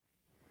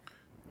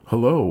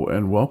Hello,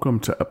 and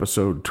welcome to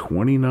episode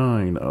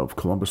 29 of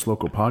Columbus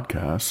Local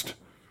Podcast.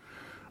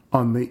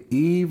 On the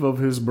eve of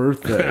his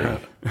birthday,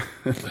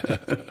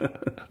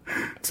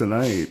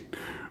 tonight,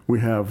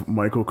 we have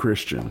Michael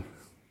Christian.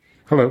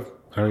 Hello,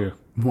 how are you?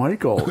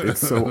 Michael,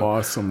 it's so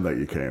awesome that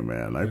you came,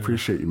 man. I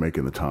appreciate you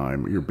making the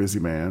time. You're a busy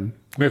man.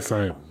 Yes,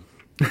 I am.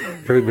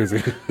 Very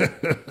busy.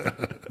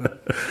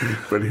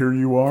 But here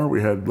you are.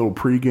 We had a little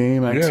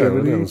pregame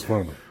activity. Yeah, it was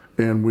fun.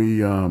 And we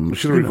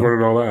should have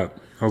recorded all that.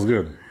 That was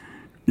good.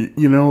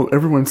 You know,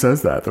 everyone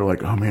says that. They're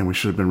like, "Oh man, we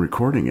should have been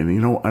recording." And you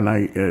know, and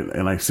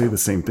I say the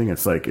same thing.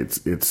 It's like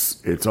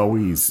it's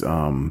always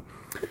you're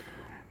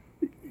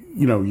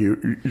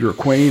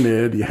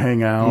acquainted, you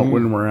hang out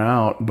when we're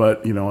out,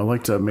 but I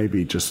like to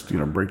maybe just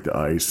break the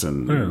ice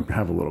and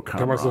have a little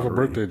camaraderie. Got myself a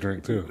birthday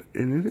drink too.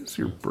 And it is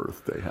your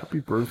birthday. Happy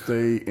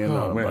birthday in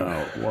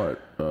about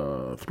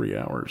 3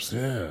 hours.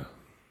 Yeah.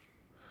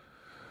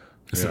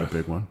 Is that a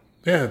big one?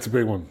 Yeah, it's a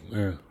big one.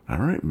 Yeah. All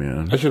right,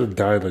 man. I should have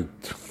died like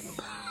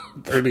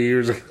 30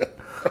 years ago.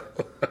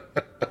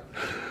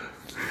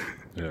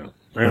 Yeah.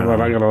 I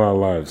got a lot of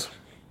lives.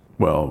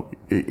 Well,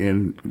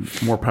 and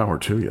more power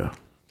to you.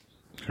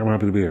 I'm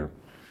happy to be here.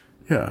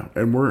 Yeah,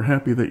 and we're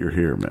happy that you're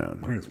here, man.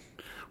 Great.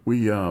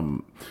 We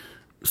know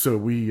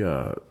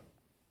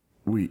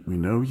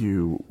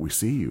you. We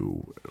see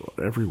you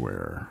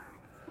everywhere,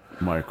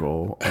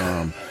 Michael.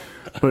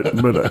 But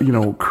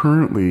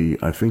currently,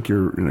 I think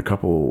you're in a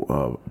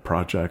couple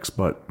projects,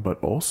 but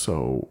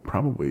also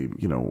probably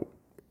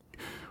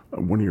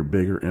one of your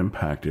bigger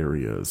impact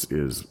areas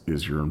is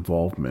your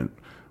involvement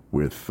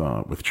with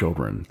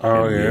children.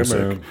 Oh and yeah, music.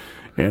 man.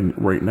 And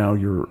right now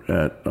you're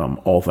at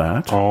All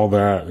That. All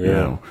that, yeah.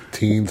 Yeah.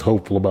 Teens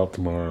Hopeful About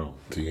Tomorrow,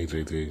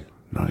 THAT.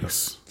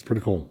 Nice. It's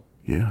pretty cool.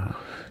 Yeah.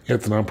 Yeah,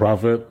 it's a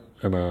nonprofit,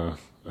 and I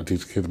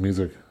teach kids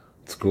music.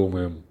 It's cool,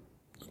 man.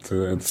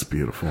 It's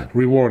beautiful.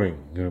 Rewarding,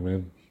 you know what I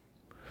mean?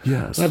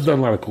 Yes. I've done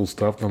a lot of cool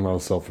stuff, done a lot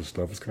of selfish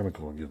stuff. It's kind of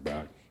cool to give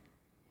back.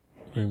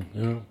 I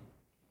mean,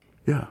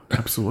 Yeah,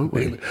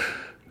 absolutely.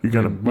 You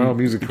got my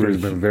music career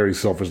has been very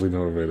selfishly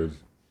motivated.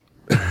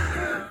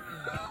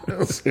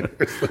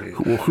 Seriously.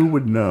 Well, who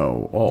would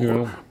know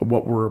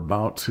what we're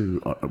about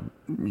to,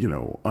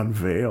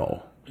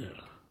 unveil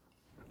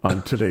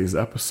on today's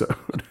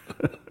episode?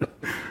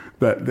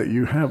 that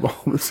you have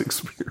all this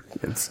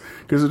experience,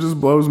 because it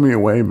just blows me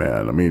away,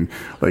 man. I mean,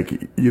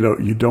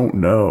 you don't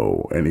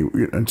know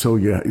until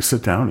you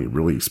sit down and you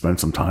really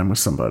spend some time with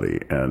somebody,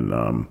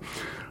 and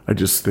I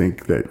just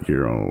think that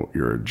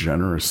you're a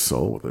generous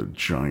soul with a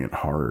giant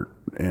heart,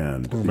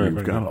 and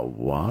you've got a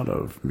lot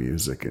of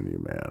music in you,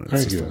 man.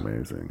 It's just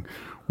amazing.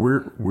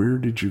 Where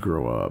did you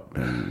grow up,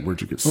 and where'd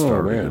you get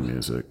started in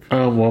music?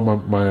 Well,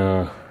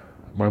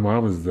 my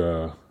mom is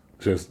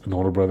just an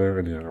older brother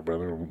and a younger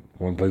brother.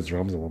 One plays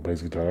drums and one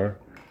plays guitar.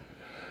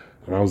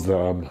 And I was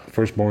the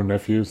firstborn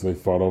nephew, so they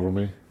fought over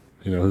me.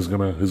 Who's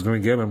gonna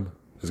get him?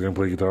 Who's gonna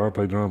play guitar or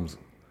play drums?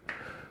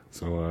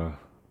 So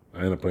I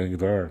ended up playing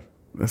guitar.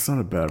 That's not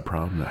a bad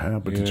problem to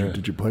have. But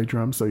did you play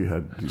drums? So you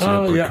had.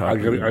 I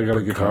got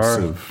a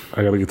guitar.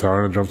 I got a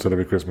guitar and a drum set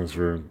every Christmas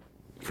for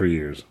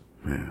years.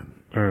 Man.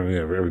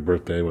 Every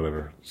birthday,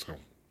 whatever. So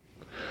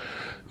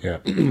yeah,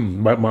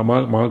 my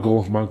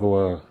uncle,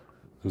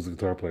 who's the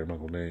guitar player, my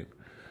Uncle Nate.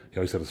 He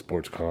always had a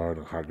sports car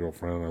and a hot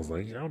girlfriend. And I was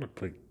like, I want to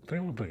play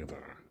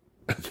guitar.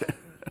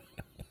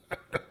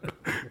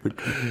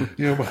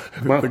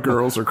 The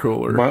girls are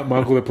cooler. My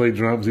uncle that played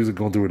drums, he was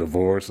going through a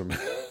divorce and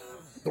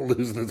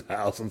losing his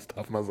house and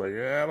stuff. And I was like,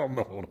 I don't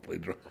know if I want to play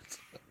drums.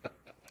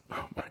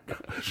 Oh my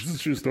gosh, this is a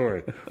true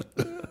story.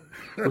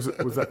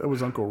 It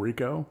was Uncle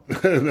Rico?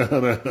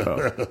 No.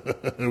 Oh.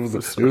 It was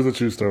a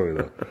true story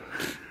though.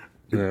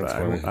 Yeah, it's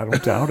funny. I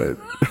don't doubt it.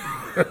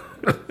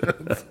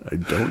 I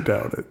don't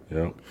doubt it.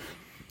 Yeah.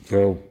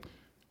 So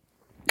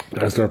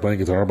I started playing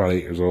guitar about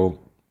 8 years old.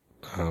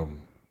 And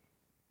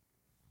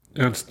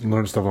I just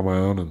learned stuff on my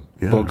own and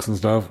books and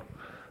stuff.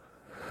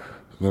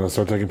 And then I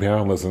started taking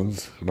piano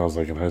lessons when I was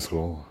in high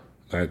school.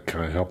 That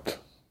kind of helped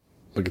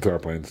the guitar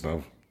playing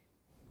stuff.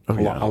 I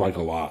like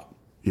a lot.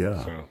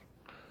 Yeah. So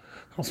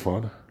that was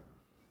fun.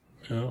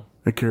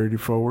 It carried you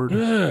forward?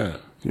 Yeah.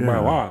 By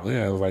a lot.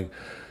 Yeah. It was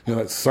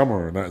that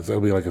summer.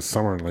 It'll be like a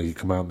summer and you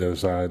come out the other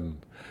side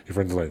and your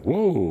friends are like,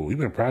 whoa, you've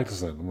been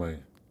practicing. I'm like,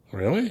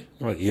 really?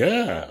 I'm like,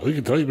 yeah, we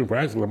can tell you've been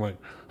practicing. I'm like,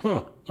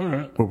 huh, all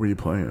right. What were you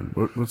playing?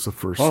 What's the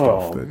first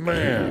stuff that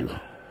hit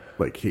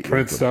you?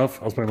 Prince stuff.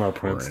 I was playing a lot of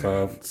Prince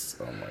stuff.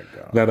 Oh my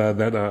god.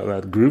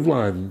 That groove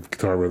line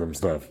guitar rhythm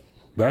stuff.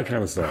 That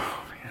kind of stuff.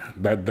 Oh,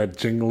 man. That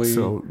jingly.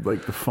 So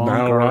like the funk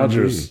Nile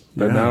Rodgers.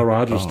 That Nile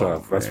Rodgers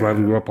stuff. That's what I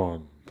grew up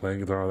on.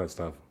 Playing guitar, that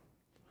stuff.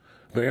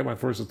 They had my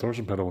first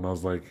distortion pedal when I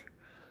was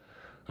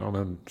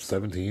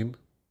 17.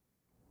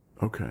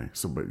 Okay,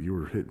 so but you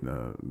were hitting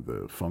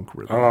the funk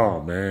rhythm.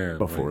 Oh man!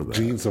 Before that,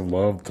 Genius of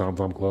Love, Tom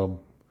Tom Club.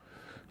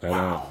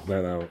 All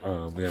that's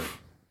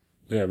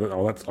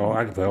all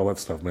I can tell. All that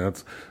stuff, man.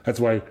 That's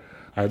why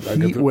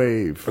Heat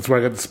Wave. That's why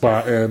I got the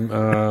spot in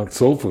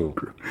Soul Food.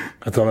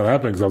 That's how that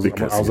happened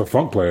because I was a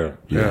funk player.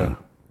 Yeah.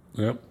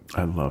 Yep.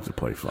 I love to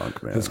play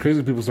funk, man. It's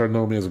crazy people started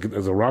knowing me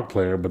as a rock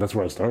player, but that's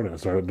where I started. I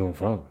started doing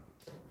funk.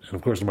 And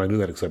of course, nobody knew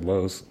that except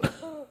Los.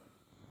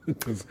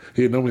 Because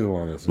he had known me the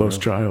longest. Los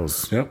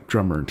Giles, Yep.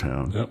 drummer in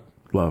town. Yep.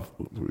 We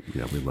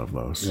love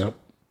Los. Yep.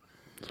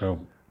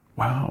 So.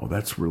 Wow,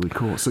 that's really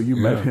cool. So you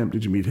met him,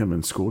 did you meet him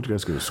in school? Did you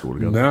guys go to school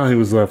together? No, he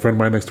was a friend of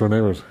mine next door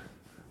neighbors.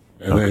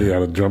 And then he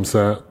had a drum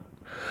set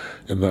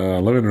in the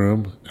living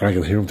room, and I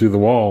could hear him through the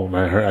wall. And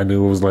I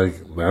knew it was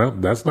like,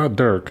 that's not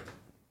Dirk.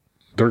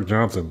 Dirk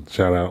Johnson,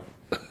 shout out.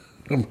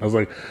 I was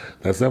like,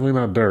 that's definitely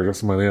not Dirk. That's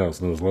somebody else.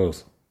 And it was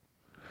Los.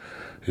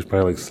 He's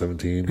probably like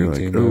 17, You're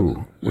 18. like,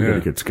 ooh, we got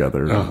to get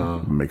together,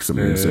 make some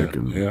music,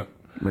 and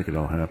make it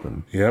all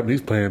happen. Yep,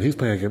 he's playing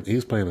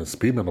a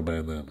speed metal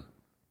band then.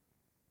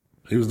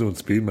 He was doing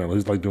speed metal.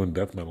 He's like doing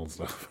death metal and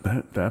stuff.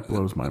 That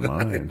blows my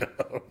mind.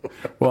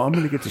 Well, I'm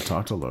going to get to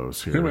talk to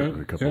Los here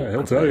in a couple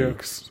he'll tell you.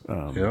 weeks.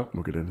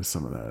 We'll get into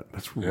some of that.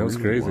 That's really was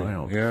crazy.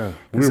 wild. Yeah,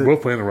 we were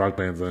both playing in rock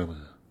bands then.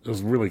 It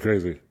was really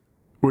crazy.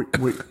 Wait,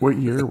 what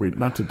year?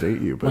 Not to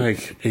date you, but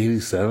like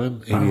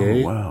 87,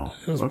 88. Oh, wow.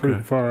 It was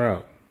pretty far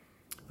out.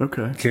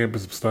 Okay.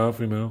 Campus stuff,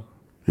 you know.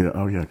 Yeah.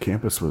 Oh, yeah.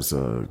 Campus was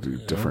a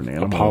different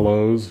animal.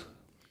 Apollos.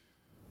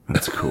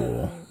 That's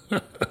cool.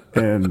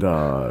 And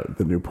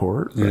the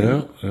Newport.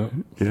 Right?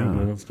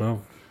 Yeah. Stuff.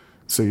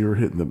 So you were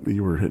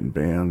hitting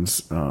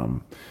bands.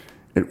 You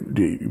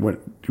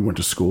went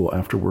to school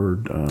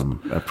afterward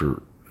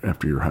after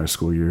your high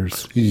school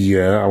years?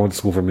 Yeah, I went to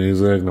school for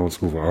music, and I went to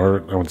school for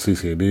art. I went to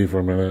CCAD for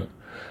a minute.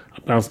 I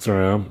bounced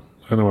around.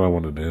 I know what I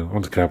wanted to do. I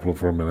went to Capitol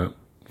for a minute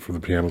for the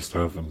piano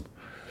stuff, and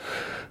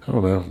I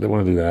don't know. They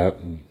want to do that,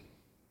 and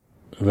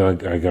then I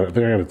think I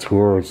got a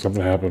tour or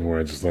something happened where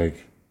I just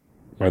like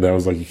my dad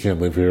was like, "You can't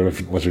live here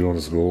unless you're going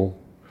to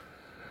school."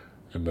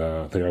 And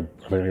I think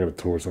I got a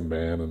tour with some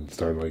band and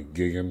started like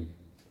gigging,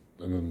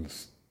 and then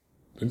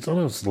it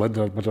almost led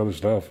to a bunch of other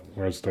stuff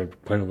where I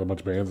started playing with a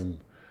bunch of bands and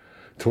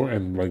tour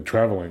and like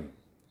traveling,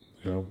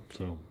 you know.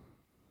 So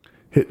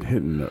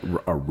hitting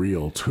a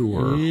real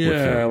tour.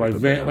 Yeah,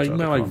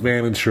 not like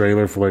van and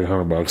trailer for like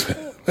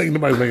 $100. Like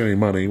nobody's making any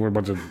money. We're a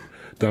bunch of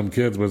dumb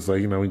kids, but it's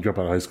like, you know, we drop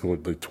out of high school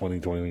at like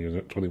 21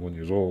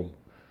 years old.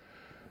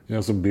 You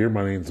know, some beer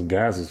money and some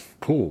gas is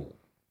cool.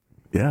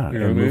 Yeah,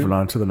 and moving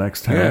on to the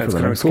next town. Yeah, it's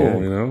kind of cool,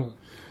 gig. you know.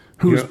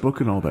 Who's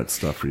booking all that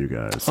stuff for you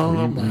guys?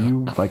 Were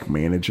you like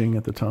managing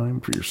at the time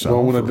for yourself?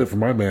 Well, when I did for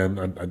my band,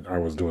 I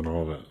was doing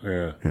all of it.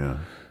 Yeah. Yeah.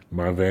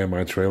 My van,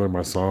 my trailer,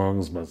 my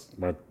songs,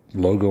 my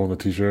logo on the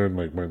T-shirt,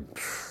 like my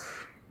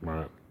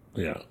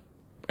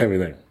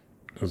everything.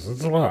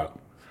 It's a lot.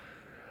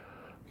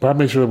 But I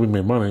make sure that we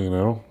make money, you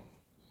know.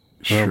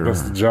 Sure.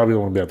 That's the job. You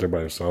don't want to be out there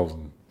by yourselves,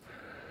 and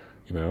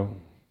you know,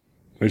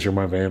 make sure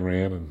my van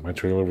ran and my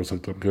trailer was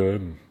hooked up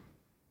good. And,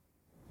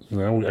 you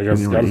know, I guess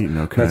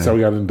that's how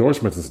we got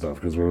endorsements and stuff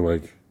because we're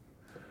like,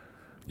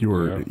 you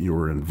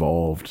were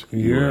involved.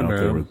 You were out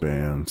there with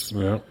bands.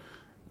 Yeah.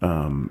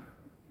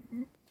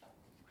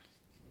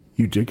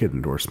 You did get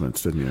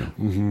endorsements, didn't you?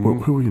 Mm-hmm.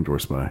 Who were you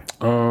endorsed by?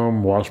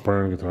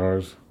 Washburn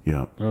Guitars.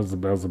 Yeah, that was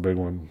the big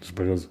one. Just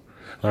because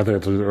I think I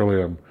told you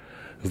earlier,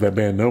 it was that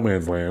band No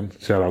Man's Land.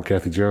 Shout out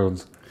Kathy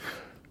Jones.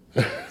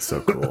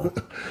 So cool.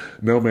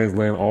 No Man's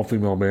Land, all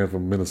female band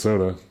from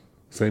Minnesota,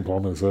 St. Paul,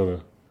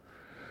 Minnesota.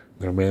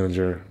 Their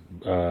manager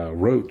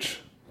Roach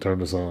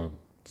turned us on.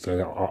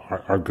 Said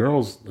our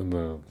girls in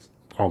the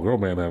all girl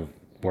band have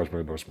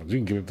Washburn endorsements. You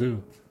can get it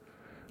too.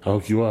 I'll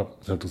hook you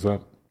up. Hook us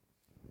up.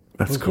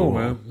 That's cool,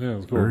 man. Yeah,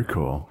 it's cool. Very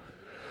cool.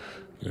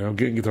 You know,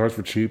 getting guitars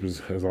for cheap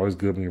is always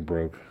good when you're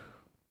broke.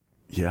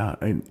 Yeah,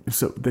 and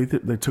so they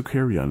took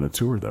care of you on the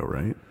tour, though,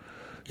 right?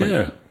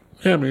 Yeah.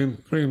 I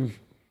mean,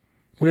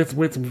 we had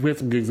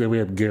some gigs that we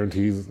had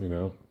guarantees. You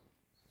know,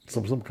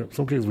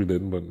 some gigs we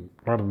didn't, but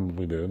a lot of them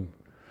we did.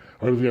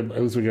 Or at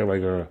least we got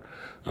like a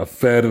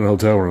fed and a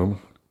hotel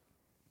room,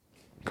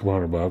 a couple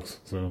 $100.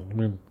 So I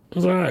mean, it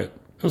was all right.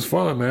 It was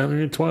fun, man. In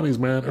your 20s,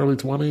 man, early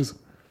 20s.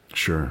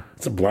 Sure,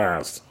 it's a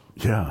blast.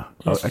 Yeah,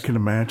 I can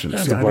imagine.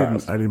 See, I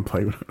didn't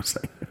play when I was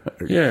like,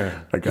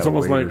 I got a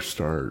later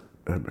start.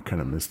 I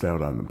kind of missed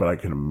out on them, but I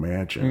can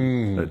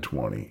imagine at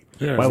 20.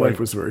 Yeah, my life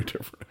was very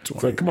different at 20.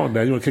 It's like, come on,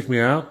 Dad, you want to kick me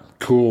out?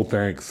 Cool,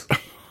 thanks.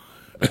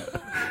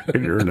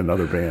 And you're in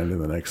another band in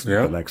the next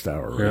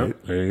hour, right?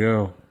 Yep, there you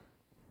go.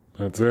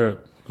 That's it.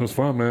 It was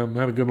fun, man. I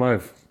had a good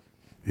life.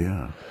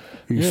 Yeah.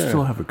 You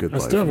still have a good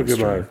life. I still have a good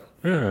life.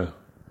 Yeah.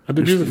 I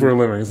do music for a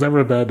living. It's never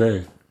a bad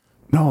day.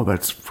 No,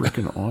 that's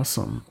freaking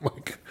awesome.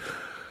 Like,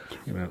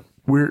 you know.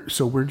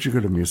 Where'd you go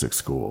to music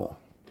school?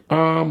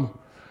 Well,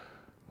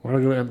 I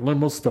learned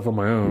most stuff on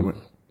my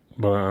own.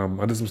 But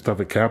I did some stuff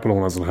at Capitol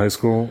when I was in high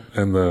school,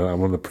 and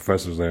one of the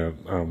professors there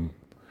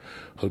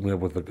hooked me up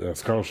with a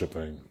scholarship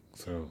thing.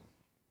 So,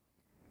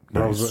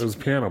 nice. It was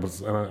piano, but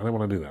I didn't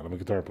want to do that. I'm a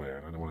guitar player,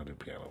 and I didn't want to do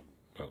piano.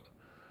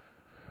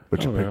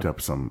 But you picked up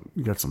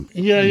you got some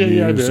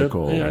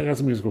musical. I did. Yeah, I got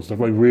some musical stuff,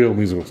 like real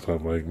musical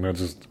stuff, like not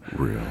just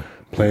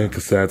playing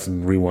cassettes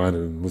and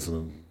rewinding and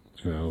listening.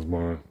 You know, it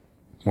was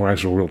more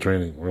actual real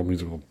training, real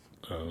musical.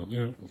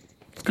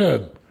 It's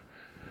good.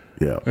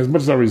 Yeah. As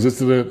much as I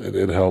resisted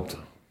it helped.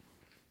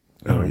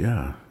 Oh,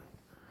 yeah.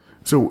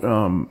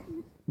 So,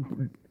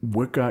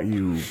 what got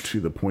you to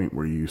the point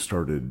where you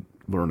started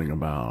learning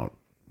about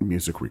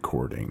music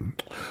recording?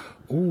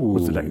 Ooh.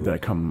 Did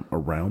that come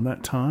around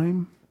that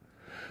time?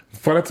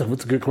 That's a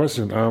good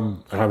question.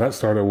 How that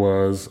started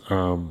was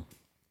one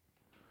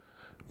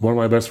of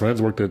my best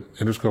friends worked at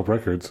Interscope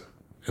Records,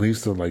 and he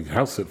used to like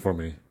house sit for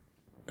me.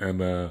 And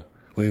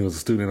when he was a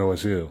student at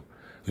OSU, when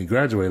he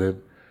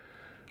graduated.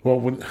 Well,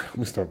 let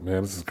me start,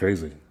 man. This is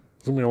crazy.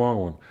 It's gonna be a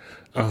long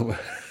one.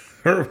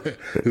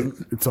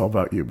 It's all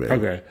about you, babe.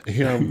 Okay.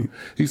 He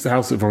used to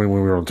house sit for me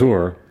when we were on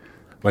tour,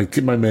 like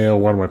get my mail,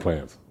 water my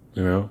plants,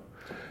 you know?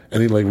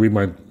 And he'd like read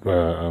my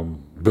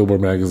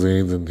Billboard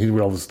magazines, and he'd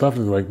read all this stuff,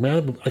 and he's like,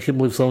 man, I can't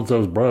believe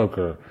so-and-so's broke,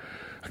 or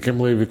I can't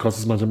believe it costs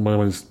as much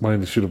money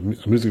to shoot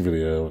a music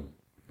video. And,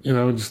 you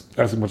know, just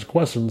asking a bunch of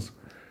questions.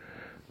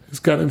 He's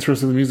got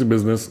interested in the music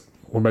business,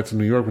 went back to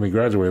New York when he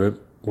graduated,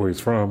 where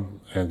he's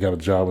from, and got a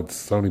job at the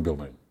Sony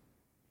building.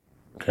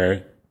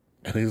 Okay?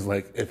 And he's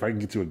like, if I can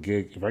get you a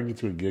gig,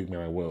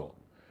 man, I will.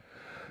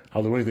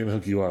 I'll do anything to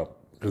hook you up,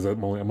 because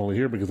I'm only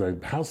here because I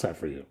house sat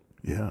for you.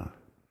 Yeah.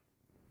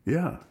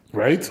 Yeah.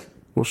 Right?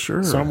 Well,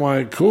 sure. So I'm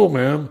like, cool,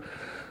 man.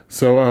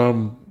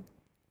 So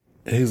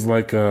he's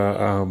like,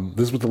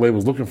 this is what the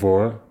label's looking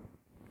for,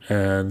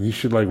 and you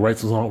should like write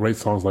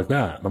songs like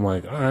that. And I'm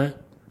like, all right.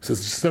 He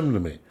says, just send them to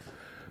me.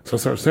 So I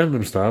start sending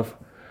him stuff,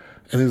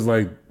 and he's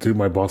like, dude,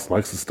 my boss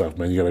likes this stuff,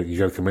 man. You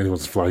gotta come in. He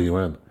wants to fly you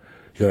in.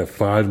 You gotta have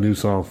 5 new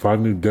songs, 5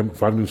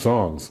 new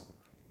songs,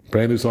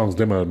 brand new songs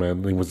demoed, man.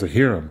 And he wants to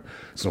hear them.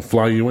 So I'll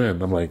fly you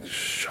in. I'm like,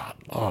 shut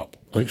up.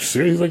 Like,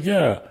 serious? He's like,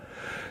 yeah.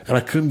 And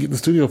I couldn't get in the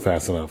studio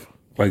fast enough.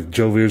 Like,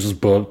 Joe Veers is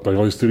booked. Like,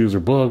 all these studios are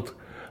booked.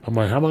 I'm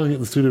like, how am I going to get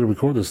in the studio to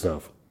record this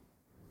stuff?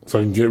 So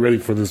I can get ready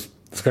for this.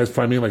 This guy's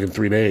flying me in like in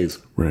 3 days.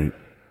 Right.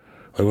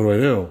 Like, what do I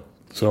do?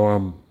 So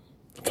I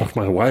talked to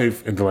my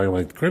wife into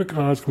like credit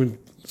cards. So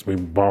we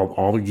borrowed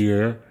all the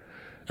gear.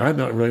 And I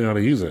didn't really know how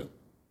to use it.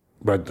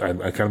 But I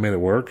kind of made it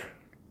work.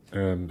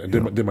 And I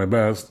did my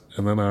best.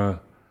 And then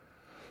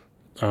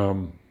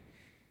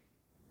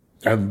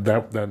and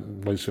that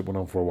relationship went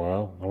on for a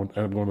while. I ended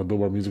up going to the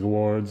Billboard Music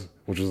Awards,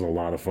 which was a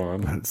lot of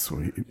fun. That's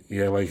sweet.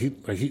 Yeah,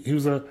 he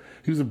was a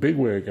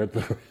bigwig at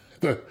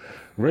the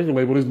record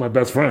label. He's my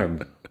best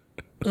friend.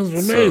 It was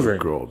amazing. So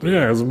cool, dude.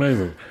 Yeah, it was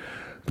amazing.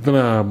 But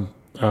then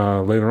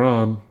later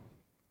on,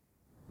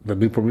 the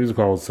Newport Music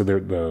Hall said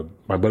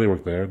my buddy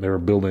worked there. They were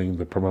building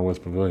the Paramount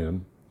West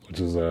Pavilion, which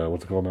is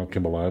what's it called now,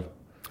 Kimball Live.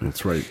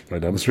 That's right.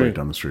 Right down the street. Right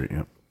down the street.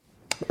 Yeah.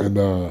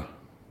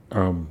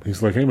 And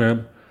he's like, hey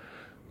man,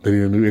 they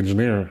need a new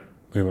engineer.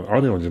 They need an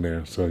audio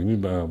engineer. So you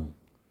need to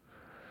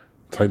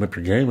tighten up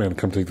your game, man, and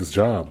come take this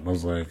job. And I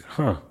was like,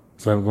 huh.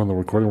 So I'm going to the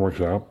recording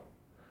workshop,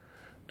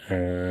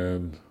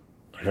 and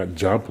I got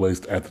job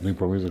placed at the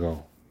Newport Music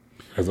Hall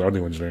as an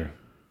audio engineer.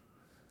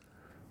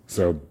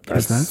 So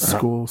is that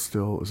school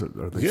still? Is it?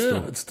 Are they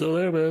still? It's still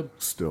there, man.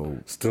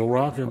 Still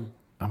rocking.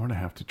 I'm gonna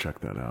have to check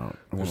that out.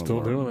 They're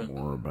still doing it.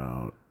 More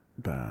about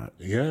that.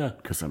 Yeah,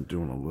 because I'm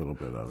doing a little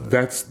bit of it.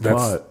 That's.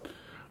 But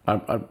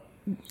I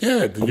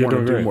yeah, I want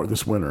to do more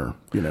this winter.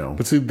 You know.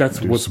 But see, that's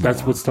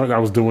what started. I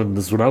was doing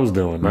this. Is what I was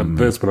doing. Not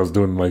this, but I was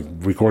doing like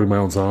recording my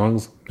own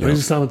songs. And it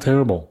just sounded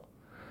terrible.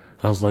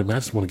 I was like, man, I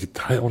just want to get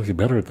tight. I want to get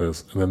better at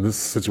this. And then this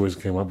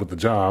situation came up with the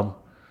job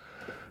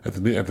at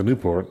the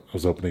Newport. I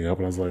was opening up,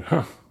 and I was like,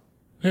 huh,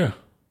 yeah,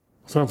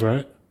 sounds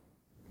right.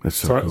 That's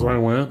so cool. So I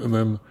went, and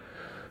then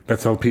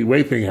that's how the Pete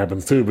Way thing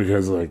happens too,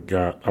 because like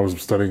I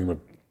was studying the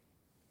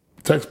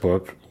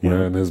textbook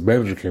when his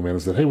manager came in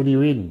and said, hey, what are you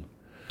reading?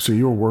 So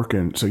you were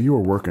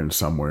working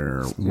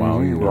somewhere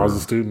while you were I was a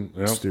student.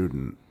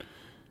 Yep.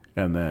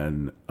 And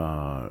then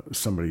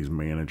somebody's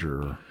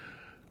manager,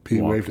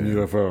 Pete Way from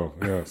UFO,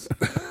 yes.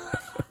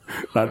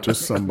 Not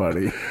just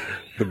somebody.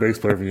 The bass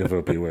player from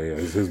UFO, Pete Way.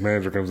 His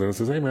manager comes in and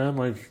says, hey man,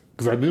 like,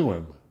 because I knew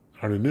him.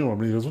 I already knew him.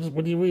 And he goes,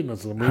 what are you reading? I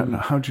said,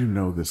 how'd you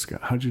know this guy?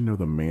 How'd you know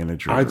the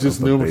manager? I just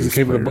knew him because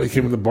he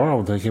came in the bar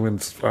all the time. He came in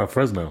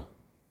Fresno.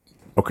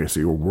 Okay, so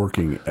you were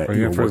working at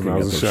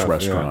this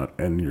restaurant,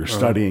 and you're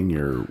studying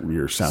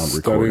your sound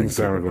recording. Studying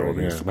sound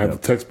recording, yeah. I had the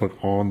textbook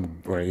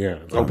on,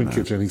 open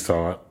kitchen. He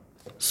saw it.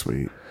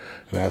 Sweet.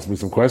 And asked me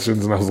some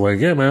questions, and I was like,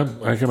 yeah, man,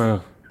 I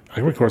can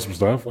record some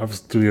stuff. I have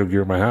studio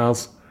gear at my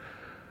house.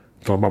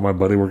 Talking about my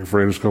buddy working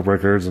for Interscope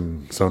Records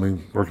and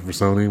working for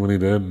Sony when he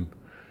did. And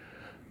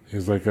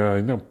he's like,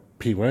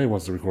 Pete Way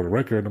wants to record a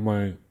record. I'm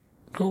like,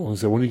 cool. He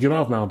said, when you get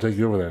off now, I'll take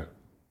you over there.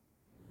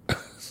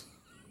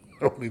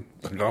 I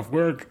took off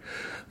work,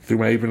 threw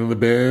my apron in the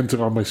bin,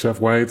 took off my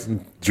chef whites,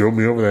 and drove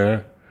me over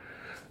there.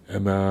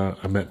 And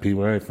I met Pete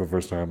Way for the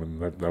first time,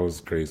 and that was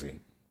crazy.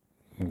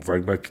 It's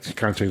like that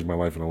kind of changed my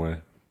life in a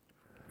way.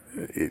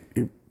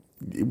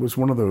 It was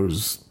one of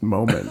those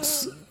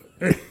moments.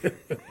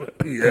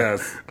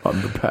 Yes,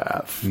 on the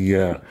path.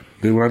 Yeah,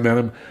 dude. When I met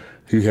him,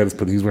 he's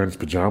wearing his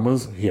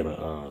pajamas. He had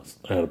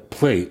a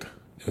plate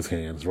in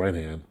his right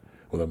hand,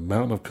 with a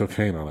mountain of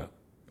cocaine on it.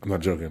 I'm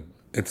not joking.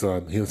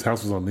 His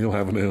house was on Neal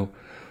Avenue,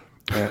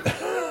 and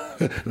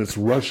it's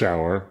rush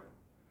hour.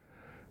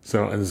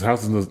 So, and his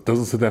house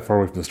doesn't sit that far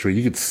away from the street.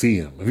 You could see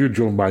him if you were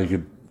driving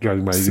by.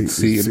 driving by. You could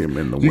see him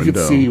in the you window.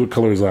 could see what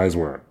color his eyes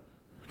were.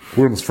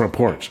 We're on his front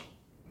porch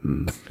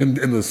in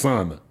the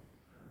sun.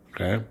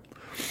 Okay,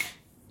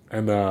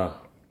 and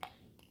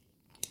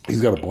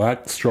he's got a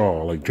black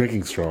straw, like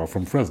drinking straw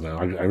from Fresno.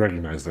 I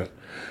recognized it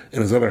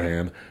in his other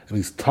hand, and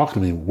he's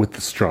talking to me with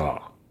the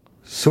straw.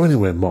 So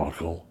anyway,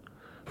 Marco,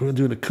 we're gonna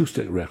do an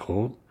acoustic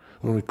record.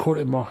 We're gonna record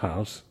it in my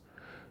house.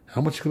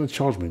 How much you gonna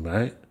charge me,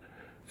 mate?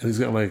 And he's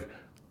got like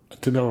a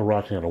 $10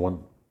 rock out of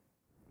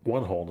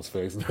one hole in his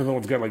face, and the other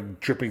one's got like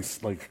dripping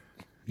like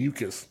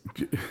mucus.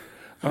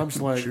 I'm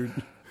just like,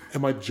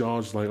 and my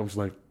jaw's like, I'm just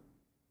like,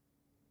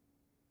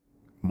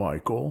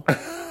 Michael,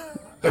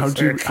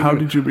 how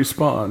did you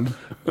respond?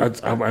 I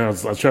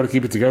was trying to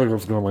keep it together. I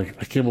was going like,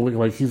 I can't believe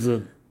like he's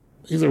a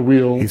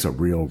real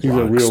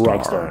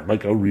rock star,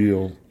 like a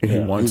real. And he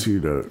wants you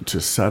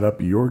to set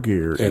up your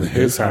gear in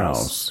his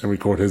house and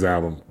record his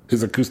album,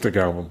 his acoustic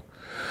album.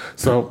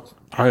 So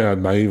I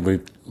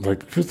naively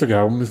like, acoustic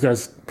album. This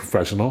guy's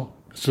professional.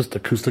 It's just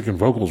acoustic and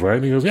vocals, right?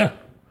 And he goes, yeah,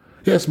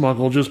 yes,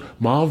 Michael, just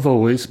my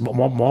voice,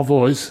 my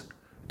voice,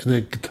 and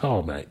the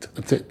guitar, mate.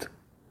 That's it.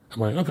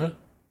 I'm like, okay,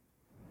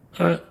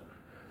 all right.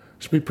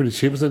 Should be pretty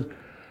cheap. I said,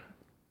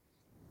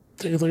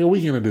 it's like a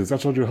weekend to do this. I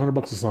charge you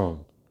 $100 a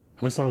song.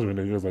 How many songs are we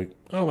doing? He goes like,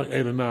 oh, like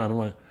 8 or 9. I'm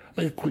like,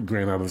 make a quick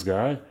grand out of this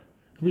guy.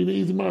 It'll be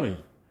easy money.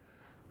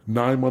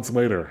 9 months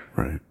later,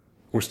 right?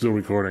 We're still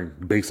recording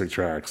basic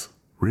tracks.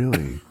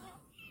 Really?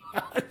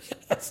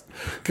 Yes,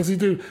 because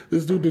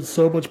this dude did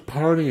so much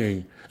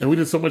partying, and we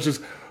did so much.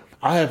 Just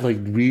I have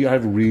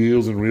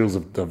reels and reels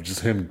of just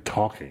him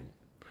talking.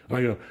 And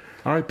I go,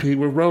 all right, Pete,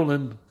 we're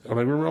rolling. I'm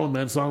like, we're rolling,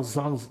 man. Songs.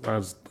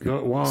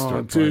 Go,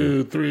 1,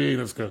 2, 3,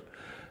 let's go. And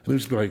he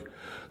just be like,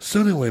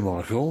 so anyway,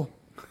 Michael.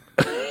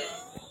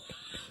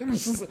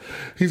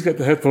 He's got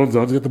the headphones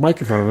on, he's got the mic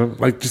in front of him,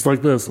 like just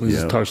like this, and he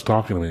just starts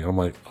talking to me. I'm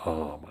like,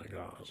 oh my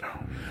gosh.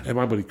 And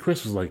my buddy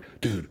Chris was like,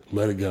 dude,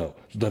 let it go.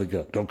 Just let it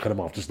go. Don't cut him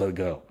off. Just let it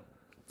go.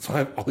 So I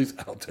have all these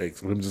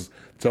outtakes of him just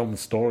telling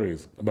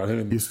stories about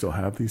him. You still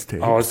have these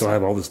tapes? Oh, I still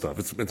have all this stuff.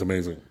 It's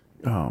amazing.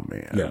 Oh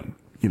man. Yeah.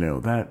 You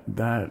know that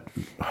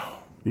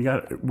you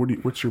got.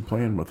 What's your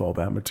plan with all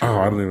that material?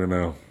 Oh, I don't even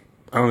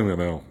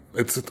know.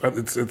 It's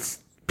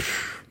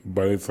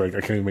but it's like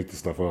I can't even make this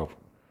stuff up.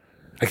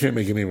 I can't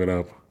make any of it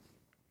up.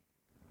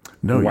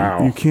 No,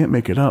 wow. you can't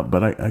make it up,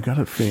 but I got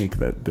to think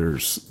that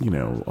there's,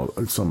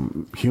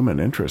 some human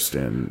interest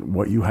in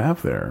what you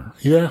have there.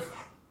 Yeah.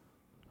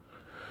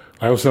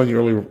 I was telling you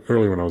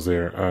earlier when I was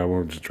there, when we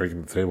were just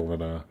drinking at the table,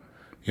 that,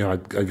 I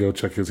go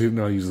check he didn't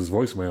know I use his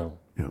voicemail.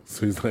 Yeah.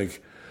 So he's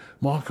like,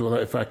 Marco,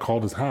 if I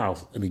called his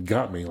house and he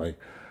got me, like,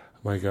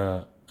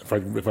 if I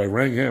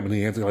rang him and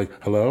he answered, like,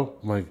 hello?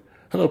 I'm like,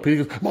 hello, Pete.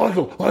 He goes,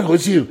 Michael,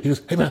 it's you. He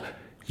goes, hey, man.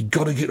 You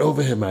gotta get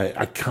over here, mate.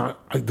 I can't.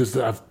 There's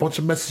a bunch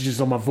of messages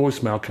on my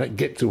voicemail. I can't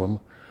get to them.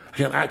 I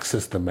can't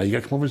access them, mate. You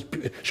gotta come over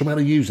and show me how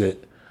to use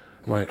it.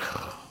 I'm like,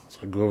 so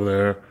I go over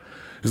there.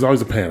 There's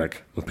always a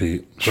panic with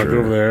Pete. So Sure. I go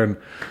over there and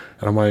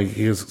I'm like,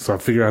 so I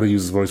figure out how to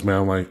use his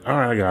voicemail. I'm like, all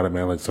right, I got it,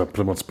 man. Like, so I put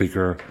him on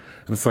speaker,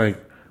 and it's like,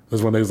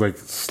 there's one day it's like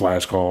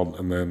Slash called,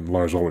 and then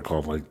Lars Ulrich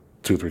called like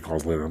 2 or 3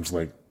 calls later. I'm just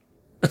like,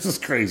 this is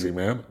crazy,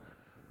 man.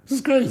 This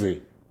is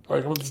crazy.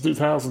 Like, I'm at this dude's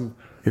house and.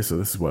 Yeah, so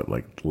this is what,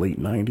 like late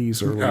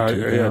 90s, early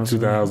 2000s?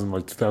 2000,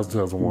 like 2000,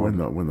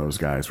 2001. When those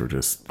guys were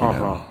just,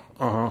 And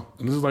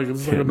this is like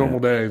a normal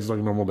day. It's like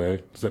a normal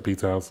day. It's at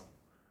Pete's house.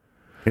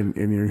 And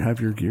you have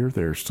your gear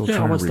there, still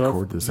trying to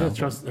record this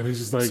album. And he's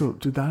just like. So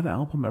did that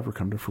album ever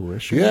come to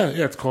fruition? Yeah,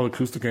 it's called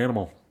Acoustic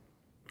Animal.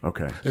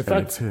 Okay, In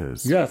fact, it's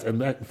his. Yes,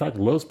 and in fact,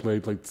 Los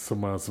played like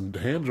some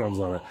hand drums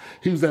on it.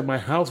 He was at my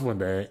house one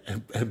day,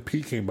 and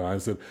Pete came by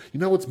and said, "You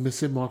know what's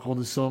missing, Mark, on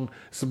this song?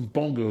 Some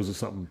bongos or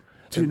something."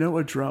 Do you know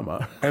a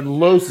drummer? And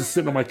Los is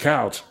sitting on my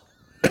couch.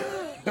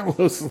 And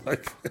Los is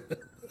like,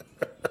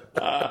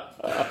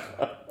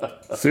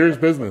 serious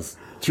business,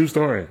 true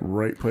story.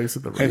 Right place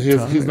at the right And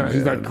time. he's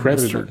not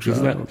credited.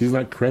 Mr. He's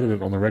not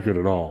credited on the record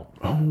at all.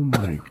 Oh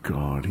my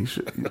God!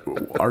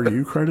 Are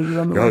you credited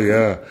on the Oh record?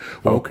 yeah.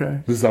 Well,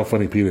 Okay. This is how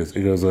funny Pete is.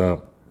 He goes,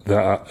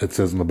 it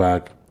says in the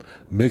back,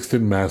 mixed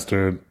and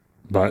mastered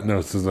by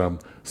it says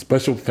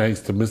special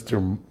thanks to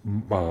Mr.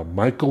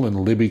 Michael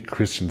and Libby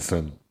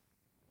Christensen.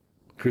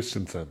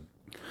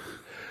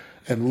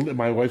 And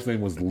my wife's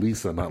name was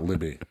Lisa, not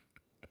Libby.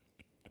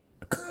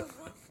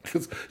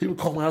 Because he would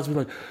call my house and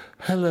be like,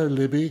 hello,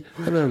 Libby.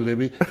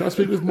 Can I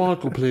speak with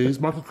Michael, please?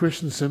 Michael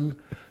Christensen.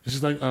 And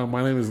she's like,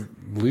 my name is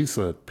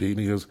Lisa, Pete.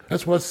 And he goes,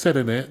 that's what I said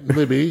in it.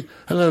 Libby.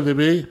 Hello,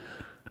 Libby.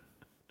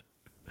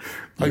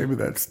 Maybe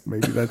that's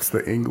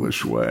the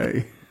English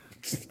way.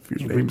 If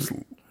your name's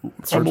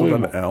starts with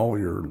an L,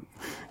 you're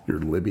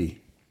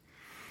Libby.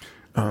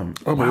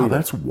 Wow,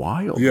 that's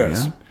wild,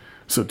 Yes. man.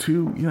 So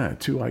two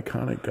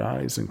iconic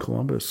guys in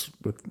Columbus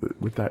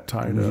with that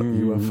tied up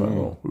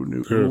UFO. Who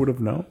knew? Who would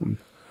have known?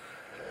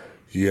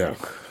 Yeah.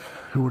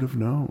 Who would have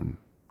known?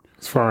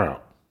 It's far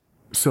out.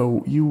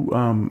 So you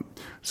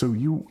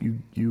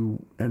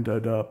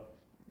ended up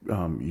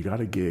you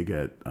got a gig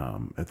at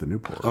the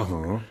Newport.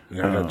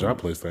 Yeah, I got a job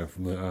placed there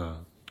from the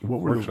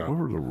What were workshop. what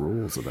were the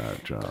rules of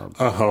that job?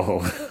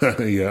 Oh,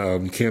 yeah.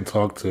 You can't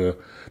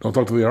don't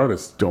talk to the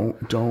artist. Don't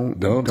talk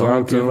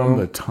give to them them.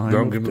 the time.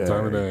 Don't of give them day. the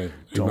time of day.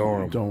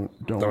 Ignore them.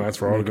 Don't ask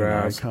for make an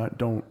autographs. eye con-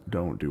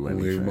 Don't do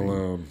anything. Leave them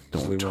alone.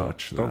 Just Don't leave 'em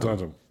touch alone. them. Don't touch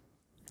them.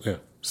 Yeah.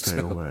 Stay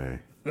away.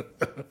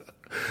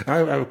 I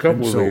have a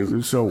couple of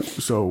these.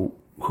 So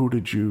who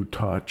did you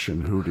touch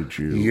and who did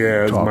you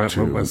Yeah, talk my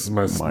to?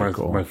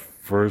 Michael.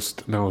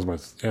 first. No, it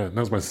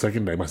was my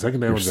second day. My second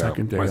day was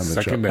second day my on the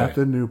second job. day At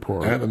the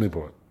Newport. At the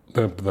Newport.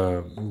 The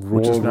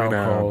which is now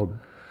world-renowned. called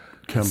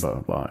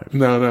Kemba Live.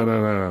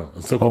 No.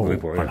 It's still called the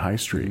Newport. On Yeah. High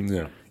Street.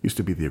 Yeah. Used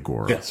to be the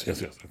Agora. Yes.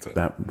 That's it.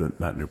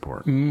 That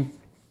Newport.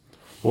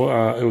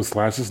 Well, it was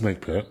Slash the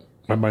Snake Pit.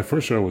 My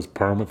first show was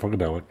Parliament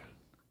Funkadelic.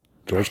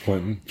 George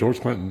Clinton,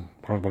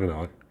 Parliament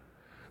Funkadelic,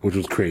 which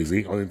was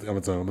crazy on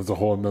its own. It's a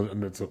whole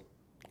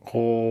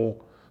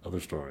other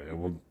story.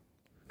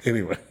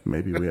 Anyway,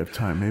 Maybe we have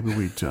time. Maybe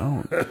we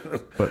don't.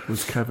 But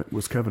was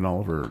Kevin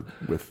Oliver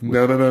with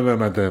no,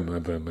 not then.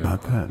 not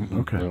then?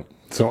 Okay. No.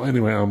 So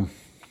anyway,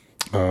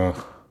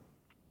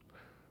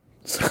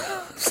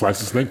 Slash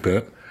the Snake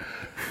Pit.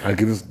 I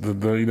get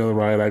the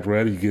riot act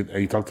ready. You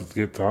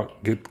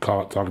get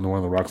caught talking to one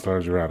of the rock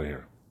stars. You're out of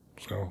here.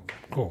 So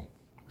cool.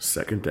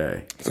 Second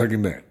day.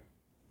 Second day.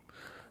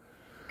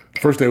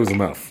 First day was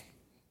enough.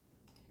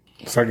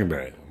 Second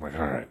day, I'm like,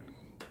 all right.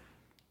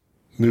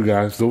 New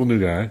guy, still a new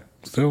guy,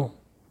 still.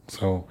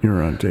 So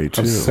You're on day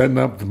 2. I'm setting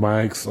up the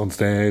mics on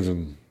stage,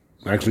 and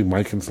actually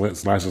Mike in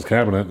Slash's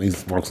cabinet, and he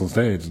walks on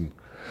stage, and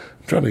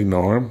I'm trying to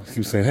ignore him. He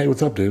keeps saying, "Hey,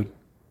 what's up, dude?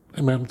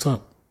 Hey, man, what's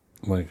up?"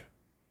 I'm like,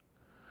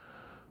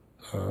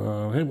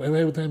 "Hey,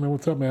 man,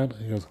 what's up, man?"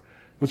 He goes,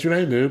 "What's your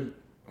name, dude?"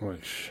 I'm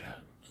like, "Shit."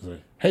 He's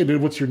like, "Hey,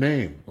 dude, what's your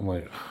name?" I'm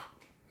like,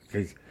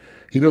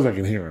 he knows I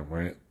can hear him,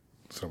 right?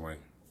 So I'm like,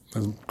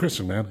 "I'm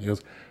Christian, man." He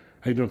goes,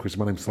 "How you doing, Christian?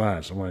 My name's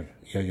Slash." I'm like,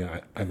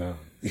 "Yeah, I know."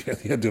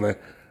 Yeah, dude, I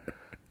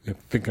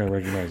think I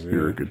recognize you.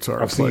 You're a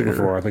guitar I've seen you player.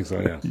 before. I think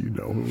so, yeah. You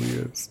know who he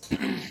is.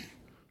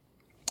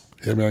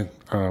 Yeah, man,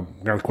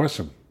 got a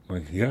question. I'm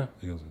like, yeah.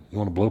 He goes, "You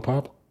want a blow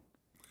pop?"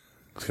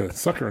 He's got a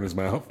sucker in his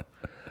mouth.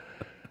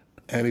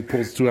 And he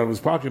pulls 2 out of his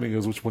pocket, and he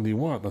goes, "Which one do you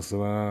want?" And I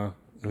said,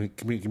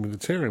 give me the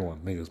cherry one.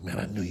 And he goes, "Man,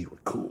 I knew you were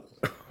cool."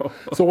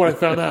 So what I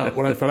found out,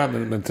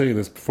 and I'll tell you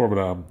this before, but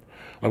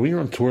like when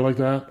you're on tour like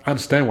that, I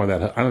understood why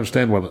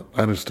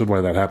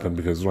that happened,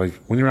 because like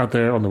when you're out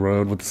there on the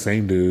road with the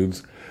same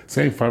dudes,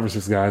 same 5 or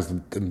 6 guys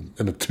in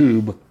a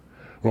tube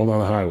rolling down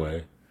the highway,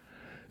 and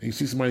you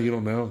see somebody you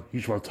don't know, you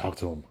just want to talk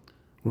to them.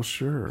 Well,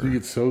 sure. You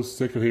get so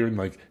sick of hearing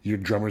like your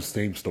drummer's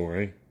same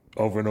story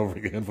over and over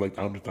again for like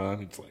the 100th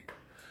time. It's like,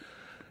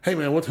 "Hey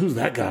man, who's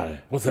that guy?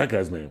 What's that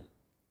guy's name?"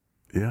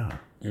 Yeah.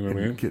 You know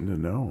what I mean? Getting to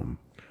know him.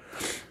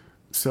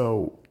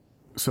 So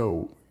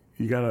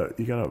you got a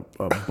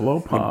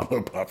blow pop.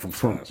 Blow pop from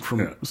Slash.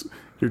 Yeah.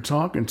 You're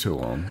talking to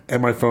him.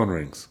 And my phone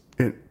rings.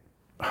 Oh,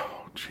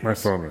 jeez. My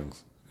phone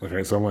rings.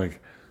 Okay, so I'm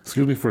like,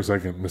 "Excuse me for a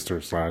second,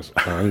 Mr. Slash.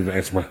 I need to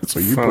answer my So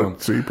you phone."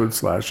 put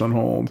Slash on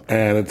hold.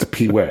 And it's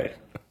P-Way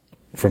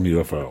from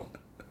UFO.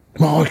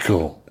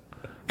 "Michael,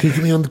 can you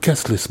get me on the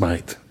guest list,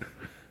 mate?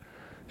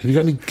 Can you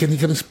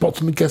get any spots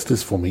on the guest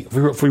list for me?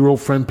 For your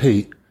old friend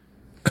Pete?"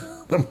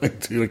 I'm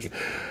like, "Dude,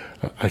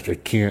 I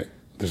can't.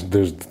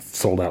 There's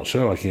sold out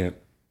show. I can't.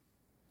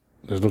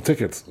 There's no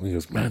tickets." And he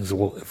goes, "Man," he said,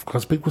 "well, if I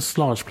speak with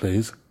Slash,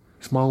 please.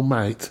 It's my old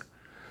mate.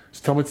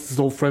 Just tell me it's his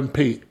old friend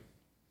Pete."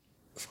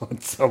 So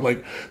I'm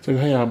like,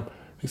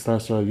 "Hey,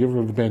 Slash, you ever heard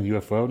of the band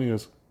UFO?" And he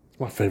goes, "It's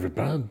my favorite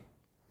band.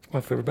 It's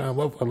my favorite band. I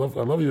love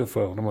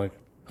UFO." And I'm like,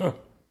 "Huh."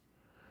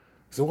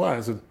 He said, "Why?"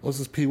 I said, "Well, this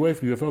is P. Way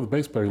from UFO, the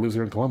bass player who lives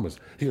here in Columbus."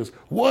 He goes,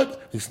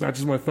 "What?" He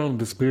snatches my phone and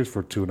disappears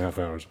for 2.5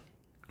 hours.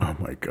 Oh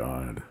my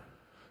God.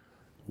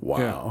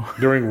 Wow. Yeah.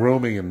 During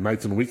roaming and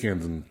nights and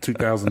weekends in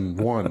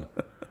 2001,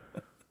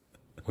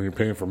 when you're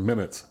paying for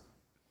minutes.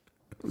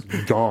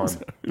 Gone.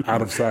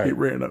 Out of sight. He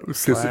ran up.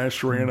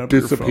 Slash ran up.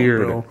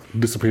 Disappeared. Your phone bill.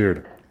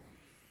 Disappeared.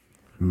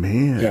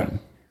 Man. Yeah.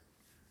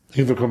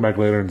 He'll come back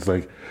later and it's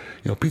like,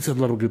 "Pete said a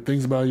lot of good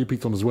things about you.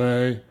 Pete's on his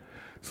way."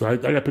 So I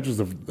got pictures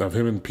of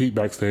him and Pete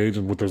backstage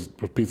and with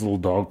Pete's little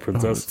dog,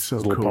 Princess, It's so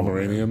his little cool,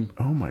 Pomeranian. man.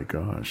 Oh my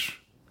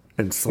gosh.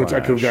 And Slash. Which I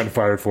could have gotten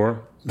fired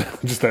for.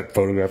 Just that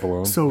photograph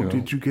alone. So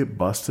did you get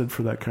busted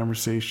for that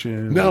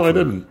conversation? No, I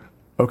didn't.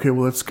 Okay,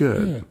 well that's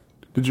good. Yeah.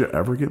 Did you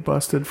ever get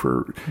busted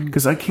for?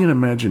 Because I can't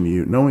imagine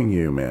you, knowing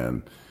you,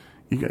 man.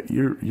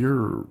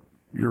 You're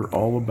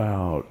all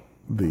about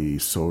the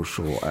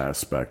social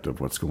aspect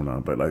of what's going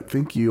on, but I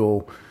think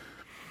you'll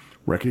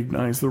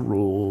recognize the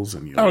rules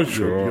and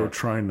you'll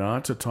try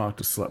not to talk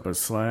to Slash. But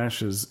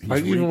Slash is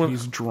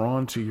he's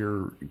drawn to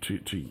your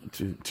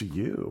to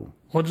you.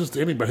 Well, just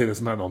anybody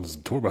that's not on this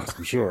tour bus,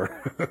 I'm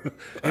sure.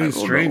 Any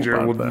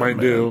stranger might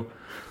do.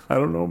 I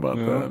don't know about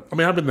that. I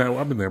mean, I've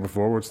been there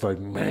before. Where it's like,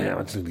 man,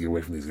 I just need to get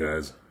away from these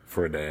guys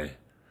for a day.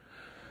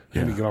 I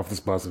need to get off this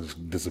bus and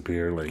just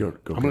disappear. Like, I'm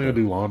gonna go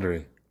do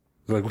laundry.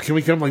 They're like, "Well, can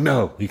we come?" I'm like,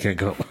 "No, you can't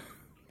come."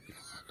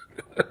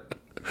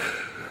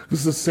 This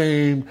is the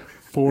same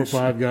 4 or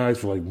 5 guys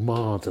for like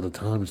months at a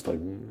time. It's like,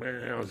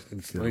 man,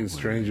 it's like a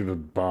stranger to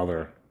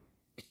bother.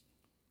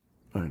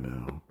 I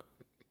know.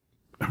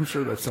 I'm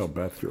sure that's how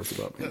Beth feels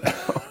about me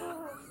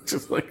now.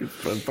 Just like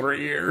it's been 3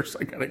 years.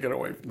 I gotta get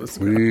away from this.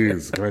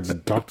 Please, can I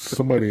just talk to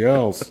somebody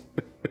else?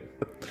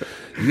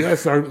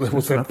 Yes,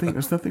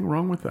 There's nothing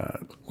wrong with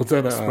that. What's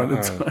that?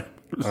 Spending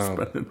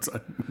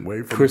time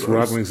away from Chris those.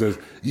 Rock when he says,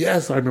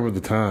 "Yes, I remember the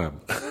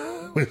time."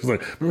 He's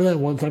like, "Remember that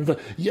one time?" He's like,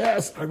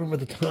 "Yes, I remember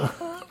the time."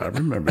 I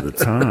remember the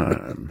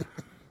time.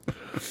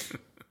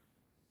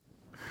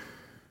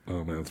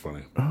 Oh man, it's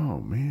funny. Oh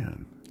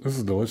man, This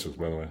is delicious,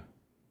 by the way.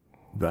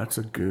 that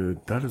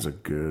is a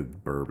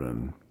good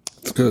bourbon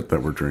It's good.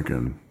 that we're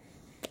drinking.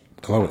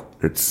 I love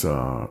it.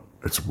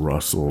 It's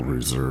Russell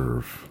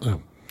Reserve.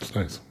 Oh, it's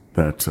nice.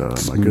 That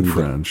my good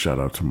friend, shout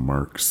out to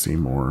Mark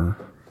Seymour,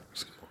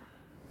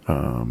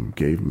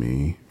 gave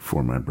me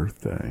for my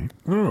birthday,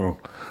 Oh,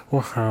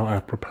 well, how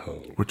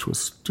apropos. which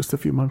was just a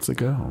few months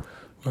ago.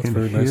 That's and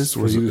very nice his for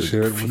was you a to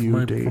share it with few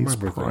for days my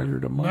birthday. prior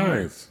to mine.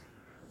 Nice.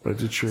 But I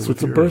did share So with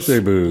it's a yours. birthday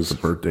booze. The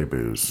birthday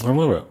booze. I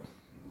love it.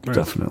 Nice.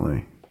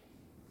 Definitely.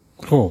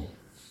 Cool.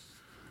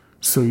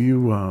 So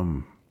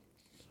you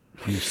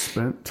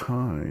spent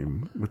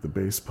time with the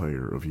bass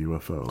player of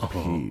UFO,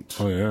 Pete.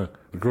 Oh, yeah.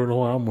 I recorded a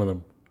whole album with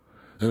him.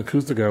 An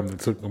acoustic album that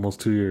took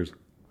almost 2 years.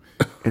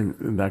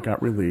 And that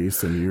got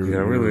released, and you Yeah,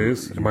 it really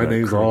is. you And my got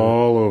name's credit.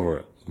 all over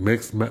it.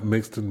 Mixed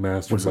and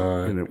mastered Was it,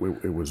 by. and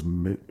it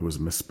was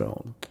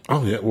misspelled.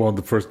 Oh yeah, well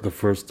the first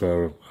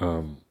I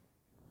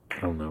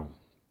don't know,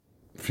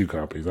 a few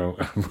copies. I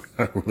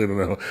really don't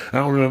know. I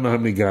don't really know how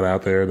many got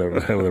out there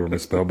that were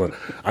misspelled, but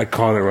I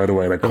caught it right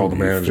away. And I called the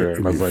you manager fi-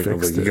 and I was you like,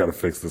 fixed you it. got to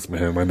fix this,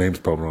 man. My name's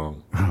spelled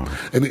wrong.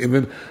 And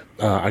then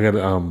I got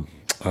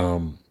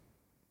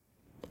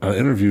an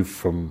interview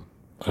from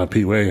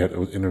Pete Way.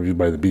 Was interviewed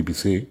by the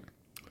BBC,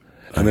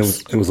 and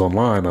it was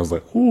online. I was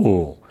like,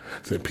 ooh.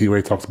 So Pete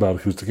Way talks about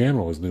Acoustic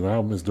Animal, his new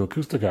album, his new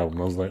acoustic album.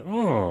 And I was like,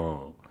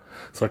 oh.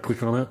 So I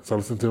click on it, so I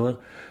listen to it.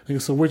 He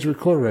goes, so where'd you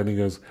record it at? And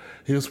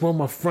he goes, well,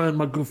 my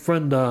good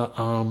friend,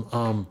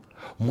 Michael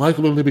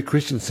and Libby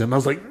Christensen. I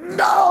was like,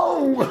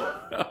 no!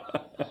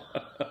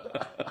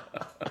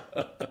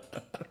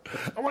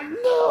 I'm like,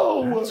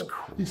 no! That's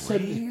He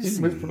said he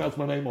mispronounced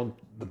my name on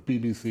the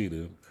BBC,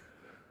 dude.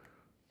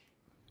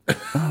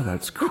 Oh,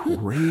 that's crazy.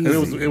 And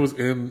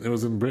it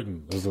was in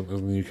Britain. It was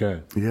in the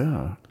UK.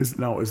 Yeah. Is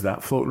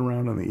that floating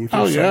around on the ether?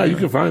 Oh yeah, somewhere? you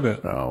can find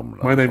it.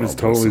 My name is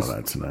totally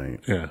that tonight.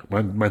 Yeah,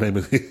 my name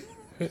is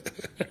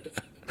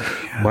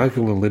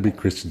Michael and Libby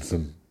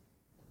Christensen.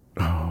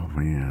 Oh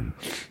man,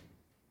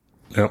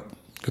 Yep,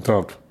 good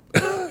talk.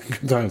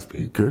 Good times,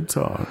 Pete. good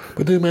talk.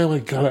 But dude, man,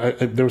 like God,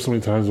 there were so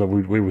many times that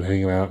we were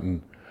hanging out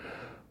and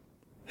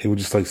he would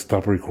just like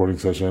stop a recording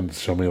session and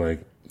show me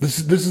like this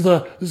is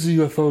a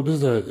UFO. This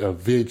is a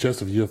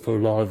VHS of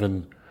UFO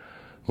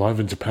live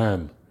in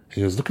Japan.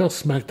 He goes, look how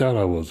smacked out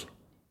I was.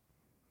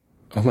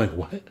 I'm like,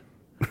 what?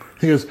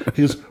 He goes,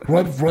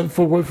 right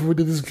before we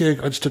did this gig,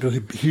 I just took a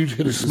huge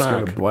hit of Just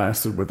got smack.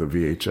 blasted with a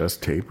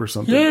VHS tape or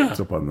something. Yeah. It's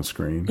up on the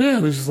screen. Yeah,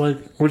 and it's just like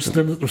we're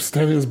standing in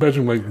his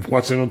bedroom, like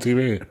watching it on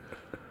TV.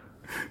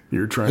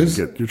 You're trying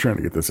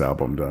to get this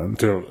album done.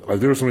 Dude, like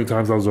there were so many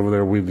times I was over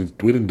there, we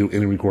didn't do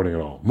any recording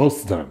at all.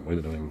 Most of the time, we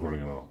didn't do any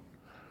recording at all.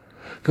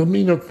 Cause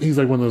he's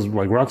like one of those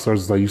like rock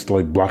stars that used to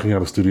like blocking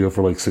out a studio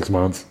for like 6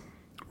 months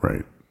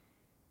Right.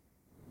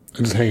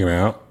 and just hanging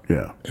out,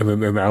 Yeah. and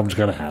then the album just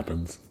kind of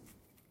happens.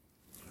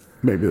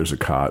 Maybe there's a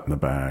cot in the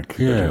back.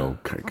 Yeah.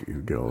 That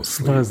he'll go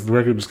sleep. Sometimes the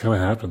record just kind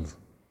of happens.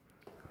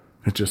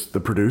 It's just the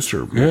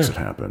producer makes Yeah. it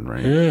happen,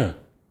 right? Yeah,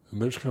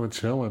 and they're just kind of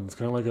chilling. It's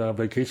kind of like a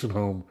vacation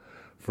home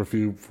for a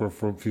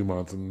few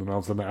months, and then all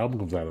of a sudden the album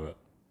comes out of it.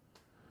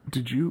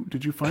 Did you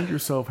find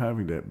yourself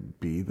having to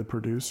be the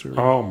producer?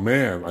 Oh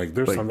man, like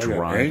there's Like something I got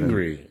driving-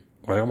 angry.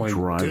 Like I'm like,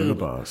 driving dude, the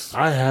bus.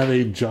 I have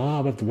a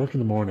job. I have to work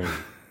in the morning.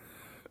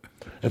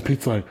 And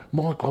Pete's like,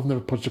 Mark, I've never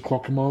punched a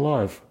clock in my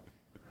life.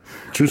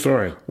 True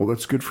story. Well,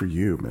 that's good for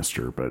you,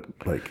 Mister. But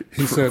like,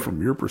 He said,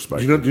 from your Do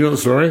perspective, you know the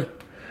story?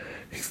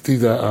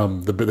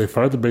 They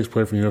fired the bass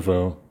player from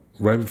UFO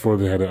right before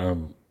they had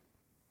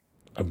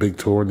a big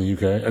tour in the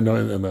UK and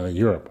in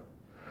Europe,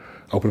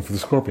 opening for the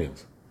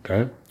Scorpions.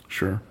 Okay,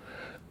 sure.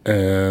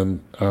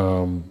 and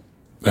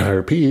I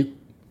hired Pete.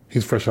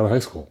 He's fresh out of high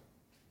school.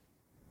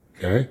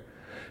 Okay,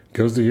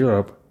 goes to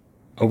Europe,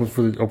 opens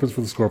for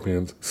the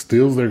Scorpions,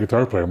 steals their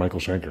guitar player Michael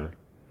Schenker.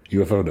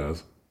 UFO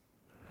does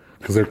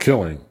because they're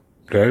killing.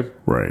 Okay,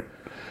 Right.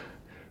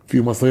 a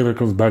few months later,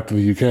 comes back to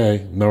the UK,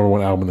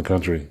 #1 album in the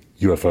country,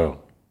 UFO.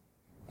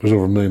 There's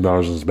over $1 million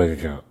in his bank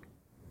account.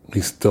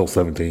 He's still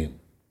 17.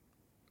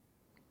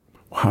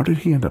 How did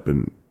he end up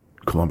in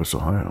Columbus,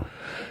 Ohio?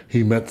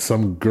 He met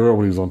some girl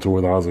when he was on tour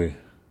with Ozzy.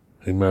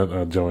 He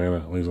met Joanna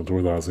when he was on tour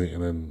with Ozzy,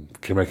 and then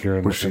came back here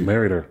and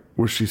married her.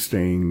 Was she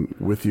staying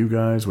with you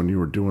guys when you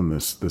were doing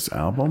this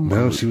album?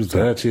 No, Or she was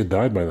dead. She had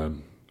died by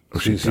then.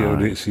 she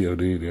died? She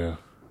OD'd, yeah.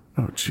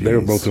 Oh, jeez. They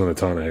were both doing a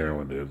ton of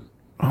heroin, dude.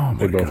 Oh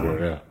my They both god. were,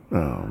 yeah.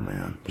 Oh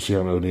man. But she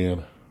had an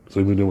OD. So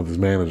he moved in with his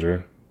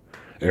manager,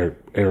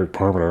 Eric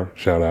Parmenter,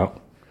 shout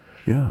out.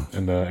 Yeah.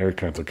 And Eric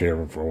kind of took care of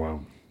him for a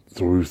while.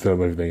 So we set up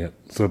everything,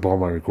 set up all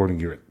my recording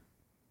gear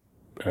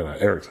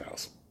at Eric's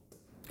house.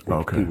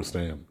 where Pete was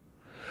staying.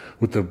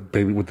 With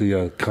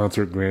the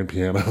concert grand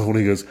piano. When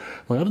he goes,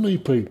 I didn't know you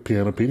played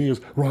piano, Pete. And he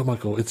goes, right,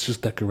 Michael, it's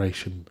just